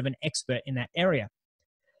little bit of an expert in that area.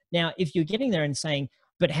 Now, if you're getting there and saying,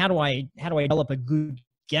 but how do I develop a good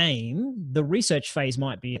game? The research phase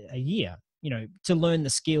might be a year, to learn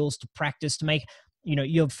the skills, to practice, to make,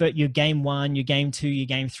 your game 1, your game 2, your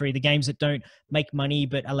game 3, the games that don't make money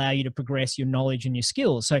but allow you to progress your knowledge and your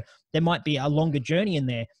skills. So there might be a longer journey in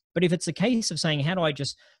there. But if it's a case of saying, how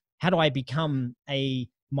do I become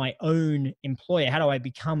my own employer? How do I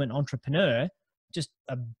become an entrepreneur? Just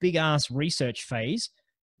a big ass research phase,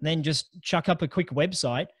 then just chuck up a quick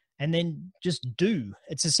website and then just do.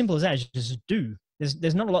 It's as simple as that. Just do.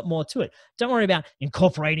 There's not a lot more to it. Don't worry about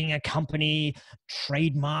incorporating a company,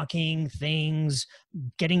 trademarking things,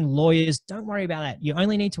 getting lawyers. Don't worry about that. You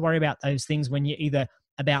only need to worry about those things when you're either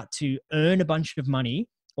about to earn a bunch of money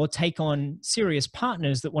or take on serious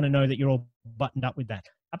partners that want to know that you're all buttoned up with that.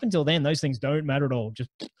 Up until then, those things don't matter at all.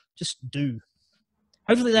 Just do.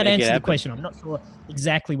 Hopefully that answers the question. I'm not sure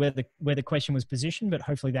exactly where the question was positioned, but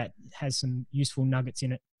hopefully that has some useful nuggets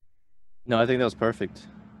in it. No, I think that was perfect.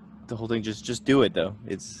 The whole thing, just do it though.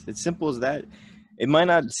 It's simple as that. It might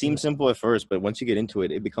not seem simple at first, but once you get into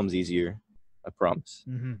it, it becomes easier. I promise.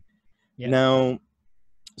 Yeah. Now,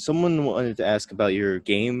 someone wanted to ask about your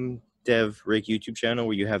Game Dev Rick YouTube channel,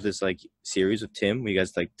 where you have this like series with Tim, where you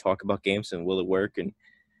guys like talk about games and will it work? And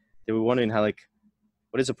they were wondering how, like,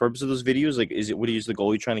 what is the purpose of those videos? Like, what is the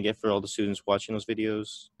goal you're trying to get for all the students watching those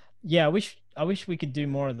videos? Yeah, I wish we could do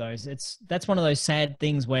more of those. That's one of those sad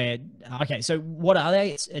things where, okay, so what are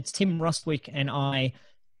they? It's Tim Rustwick and I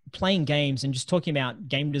playing games and just talking about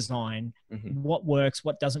game design, Hmm. what works,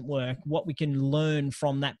 what doesn't work, what we can learn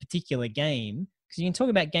from that particular game. Because you can talk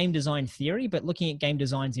about game design theory, but looking at game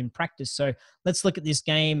designs in practice. So let's look at this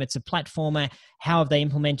game. It's a platformer. How have they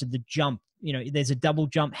implemented the jump? You know, there's a double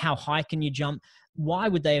jump. How high can you jump? Why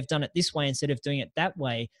would they have done it this way instead of doing it that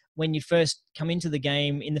way? When you first come into the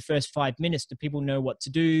game in the first 5 minutes, do people know what to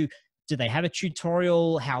do? Do they have a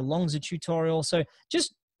tutorial? How long's a tutorial? So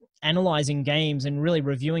just analyzing games and really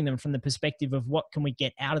reviewing them from the perspective of what can we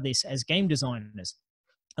get out of this as game designers.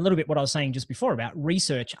 A little bit what I was saying just before about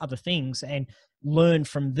research other things and learn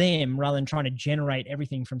from them rather than trying to generate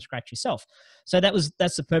everything from scratch yourself. So that's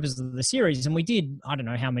the purpose of the series. And we did, I don't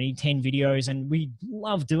know how many, 10 videos, and we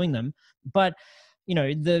love doing them. But you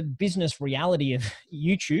know, the business reality of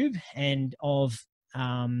YouTube and of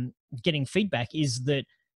getting feedback is that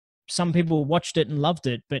some people watched it and loved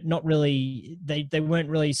it, but not really, they weren't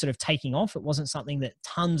really sort of taking off. It wasn't something that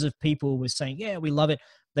tons of people were saying, yeah, we love it.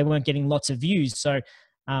 They weren't getting lots of views. So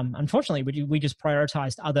unfortunately, we just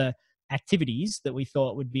prioritized other activities that we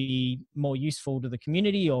thought would be more useful to the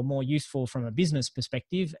community or more useful from a business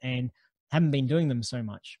perspective, and haven't been doing them so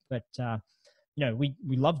much. But you know, we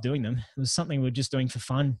love doing them. It was something we were just doing for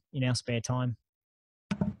fun in our spare time.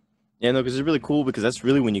 Yeah, no, because it's really cool because that's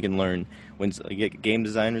really when you can learn. When you get game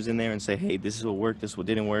designers in there and say, hey, this is what worked, this is what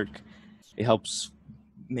didn't work. It helps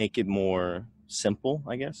make it more simple,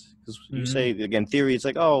 I guess. Because you say, again, theory, it's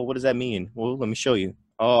like, oh, what does that mean? Well, let me show you.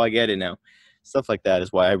 Oh, I get it now. Stuff like that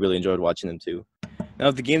is why I really enjoyed watching them too. Now,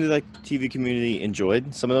 if the GameDev.tv community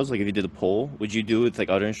enjoyed some of those, like if you did a poll, would you do it with like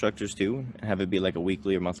other instructors too and have it be like a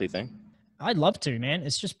weekly or monthly thing? I'd love to, man.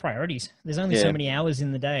 It's just priorities. There's only so Yeah. many hours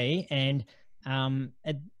in the day, and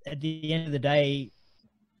at the end of the day,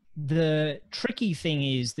 the tricky thing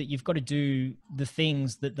is that you've got to do the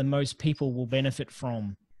things that the most people will benefit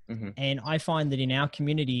from. Hmm. And I find that in our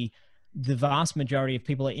community, the vast majority of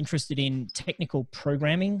people are interested in technical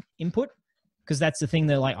programming input, because that's the thing.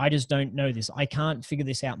 They're like, I just don't know this. I can't figure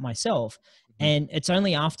this out myself. And it's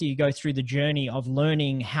only after you go through the journey of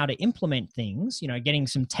learning how to implement things, you know, getting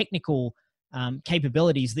some technical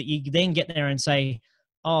capabilities, that you then get there and say,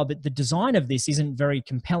 oh, but the design of this isn't very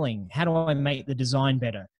compelling. How do I make the design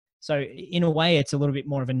better? So in a way, it's a little bit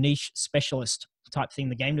more of a niche specialist type thing,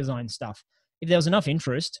 the game design stuff. If there was enough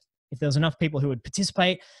interest, if there was enough people who would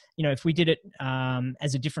participate, you know, if we did it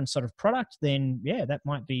as a different sort of product, then yeah, that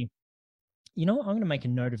might be, you know, I'm going to make a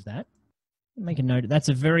note of that. Make a note. That's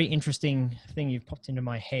a very interesting thing you've popped into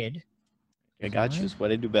my head. I got you. It's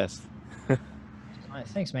what I do best.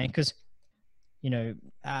 Thanks, man. Because, you know,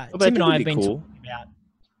 But Tim and I it'd have be been cool. talking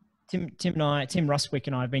about, Tim Rustwick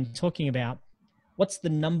and I have been talking about what's the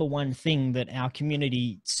number one thing that our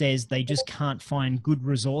community says they just can't find good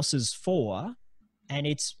resources for, and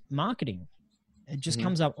it's marketing. It just Mhm.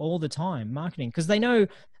 comes up all the time, marketing, because they know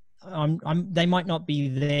they might not be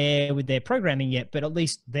there with their programming yet, but at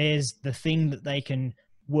least there's the thing that they can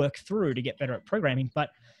work through to get better at programming.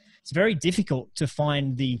 But it's very difficult to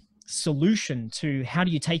find the solution to how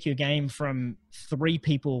do you take your game from 3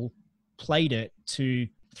 people played it to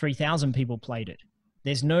 3,000 people played it.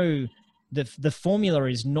 There's no, the formula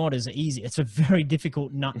is not as easy. It's a very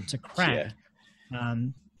difficult nut to crack.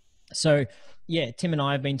 So yeah, Tim and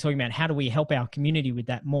I have been talking about how do we help our community with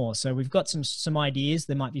that more. So we've got some ideas.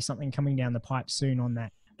 There might be something coming down the pipe soon on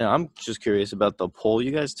that. Now, I'm just curious about the poll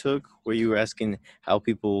you guys took where you were asking how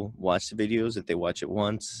people watch the videos, if they watch it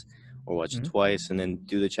once or watch it twice and then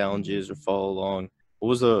do the challenges or follow along. What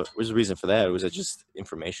was the reason for that? Or was that just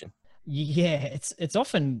information? Yeah, it's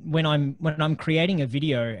often when I'm creating a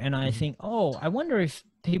video and I think, oh, I wonder if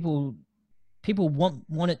people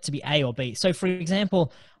want it to be A or B. So for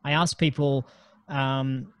example, I asked people,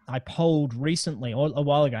 I polled recently, or a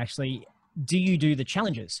while ago actually, do you do the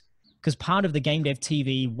challenges? Because part of the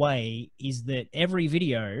GameDev.tv way is that every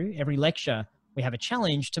video, every lecture, we have a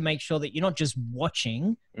challenge to make sure that you're not just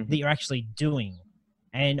watching, that you're actually doing.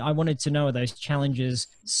 And I wanted to know, are those challenges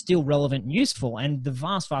still relevant and useful? And the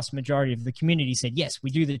vast majority of the community said, yes, we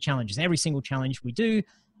do the challenges. Every single challenge we do,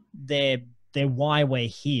 they're why we're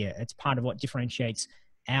here. It's part of what differentiates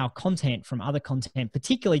our content from other content,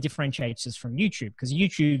 particularly differentiates us from YouTube. Because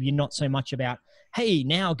YouTube, you're not so much about, hey,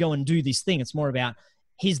 now go and do this thing. It's more about,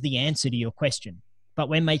 here's the answer to your question. But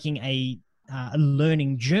we're making a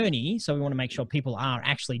learning journey, so we want to make sure people are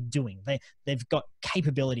actually doing. They've got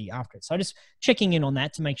capability after it. So just checking in on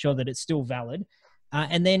that to make sure that it's still valid.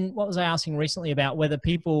 And then what was I asking recently about whether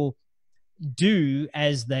people do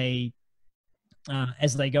as they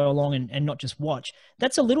as they go along and not just watch.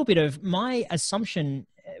 That's a little bit of my assumption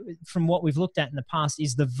from what we've looked at in the past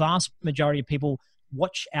is the vast majority of people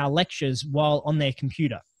watch our lectures while on their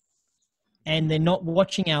computer. And they're not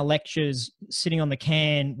watching our lectures sitting on the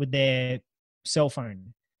can with their cell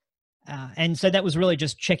phone. And so that was really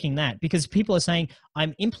just checking that, because people are saying,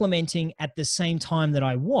 I'm implementing at the same time that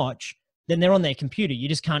I watch, then they're on their computer. You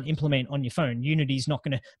just can't implement on your phone. Unity's not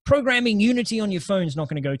going to, programming Unity on your phone is not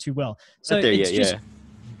going to go too well. So it's just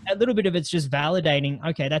a little bit of it's just validating,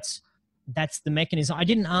 okay, that's the mechanism. I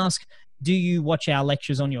didn't ask, do you watch our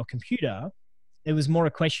lectures on your computer? It was more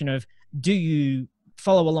a question of, do you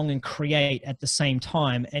follow along and create at the same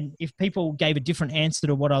time? And if people gave a different answer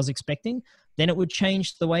to what I was expecting, then it would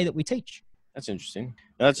change the way that we teach. That's interesting.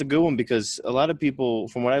 Now, that's a good one, because a lot of people,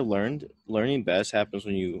 from what I've learned, learning best happens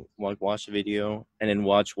when you watch a video and then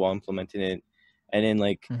watch while implementing it, and then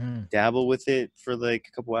like dabble with it for like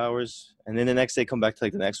a couple hours, and then the next day come back to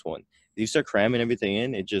like the next one. If you start cramming everything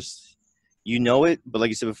in, it just, you know it, but like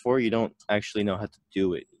you said before, you don't actually know how to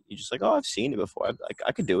do it. You're just like, oh, I've seen it before.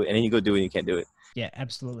 I could do it, and then you go do it and you can't do it. Yeah,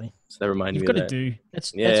 absolutely. So that reminded me of that. You've got to do.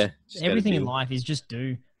 That's everything in life is just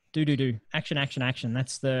do. Action, action, action.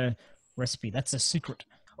 That's the recipe. That's the secret.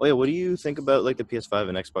 Oh yeah, what do you think about like the PS5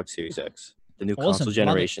 and Xbox Series X, the new console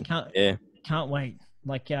generation? Can't wait.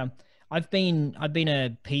 Like I've been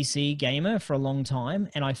a PC gamer for a long time,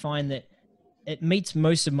 and I find that it meets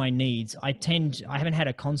most of my needs. I haven't had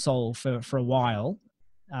a console for a while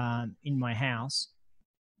in my house,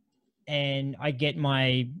 and I get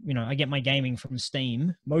my gaming from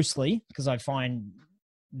Steam mostly, because I find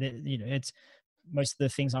that it's most of the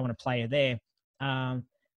things I want to play are there.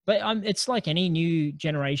 But it's like any new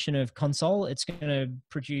generation of console, it's going to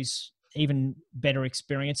produce even better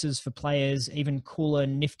experiences for players, even cooler,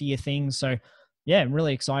 niftier things. So yeah, I'm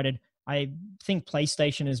really excited. I think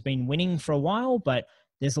PlayStation has been winning for a while, but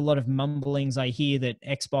there's a lot of mumblings I hear that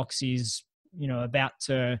Xbox is,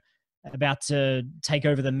 about to take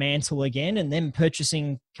over the mantle again, and then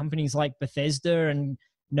purchasing companies like Bethesda, and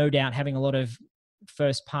no doubt having a lot of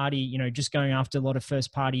first party, just going after a lot of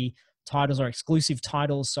first party titles or exclusive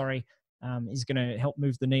titles, is going to help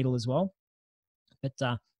move the needle as well. But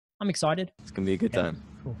I'm excited. It's going to be a good time.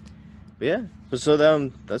 Cool. But yeah, so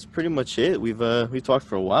that's pretty much it. We've talked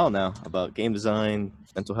for a while now about game design,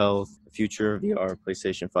 mental health, the future of VR,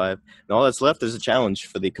 PlayStation 5. And all that's left is a challenge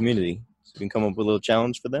for the community. So you can come up with a little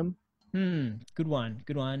challenge for them. Good one.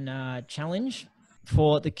 Challenge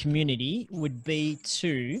for the community would be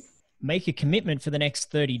to make a commitment for the next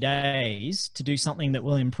 30 days to do something that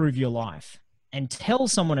will improve your life, and tell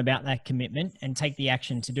someone about that commitment and take the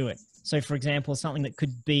action to do it. So for example, something that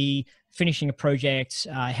could be finishing a project,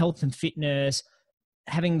 health and fitness,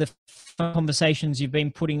 having the conversations you've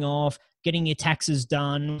been putting off, getting your taxes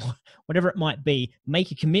done, whatever it might be. Make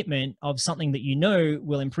a commitment of something that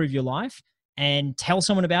will improve your life, and tell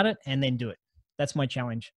someone about it, and then do it. That's my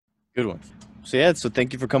challenge. Good one. So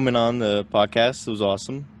thank you for coming on the podcast. It was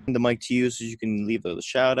awesome. The mic to you so you can leave a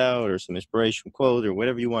shout out or some inspiration quote or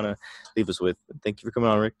whatever you want to leave us with. Thank you for coming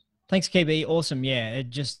on, Rick. Thanks, KB. Awesome. Yeah,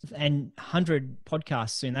 and 100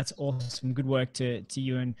 podcasts soon. That's awesome. Good work to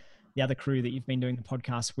you and the other crew that you've been doing the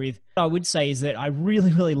podcast with. What I would say is that I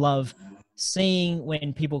really, really love seeing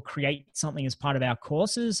when people create something as part of our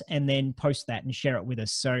courses and then post that and share it with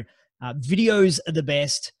us. So videos are the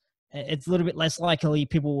best. It's a little bit less likely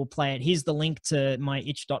people will play it. Here's the link to my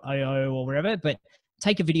itch.io or wherever, but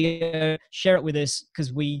take a video, share it with us,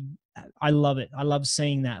 because I love it. I love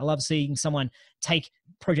seeing that. I love seeing someone take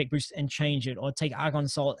Project Boost and change it, or take Argon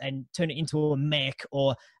Salt and turn it into a mech,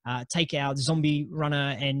 or take our zombie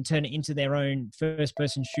runner and turn it into their own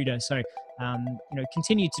first-person shooter. So,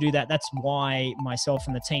 continue to do that. That's why myself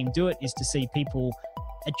and the team do it, is to see people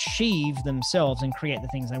achieve themselves and create the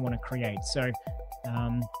things they want to create. So,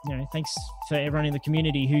 thanks for everyone in the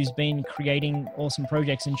community who's been creating awesome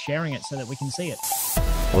projects and sharing it so that we can see it.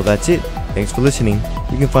 Well, that's it. Thanks for listening.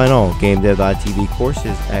 You can find all GameDev.tv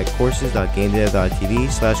courses at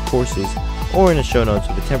courses.GameDev.tv/courses, or in the show notes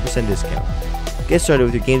with a 10% discount. Get started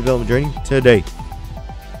with your game development journey today.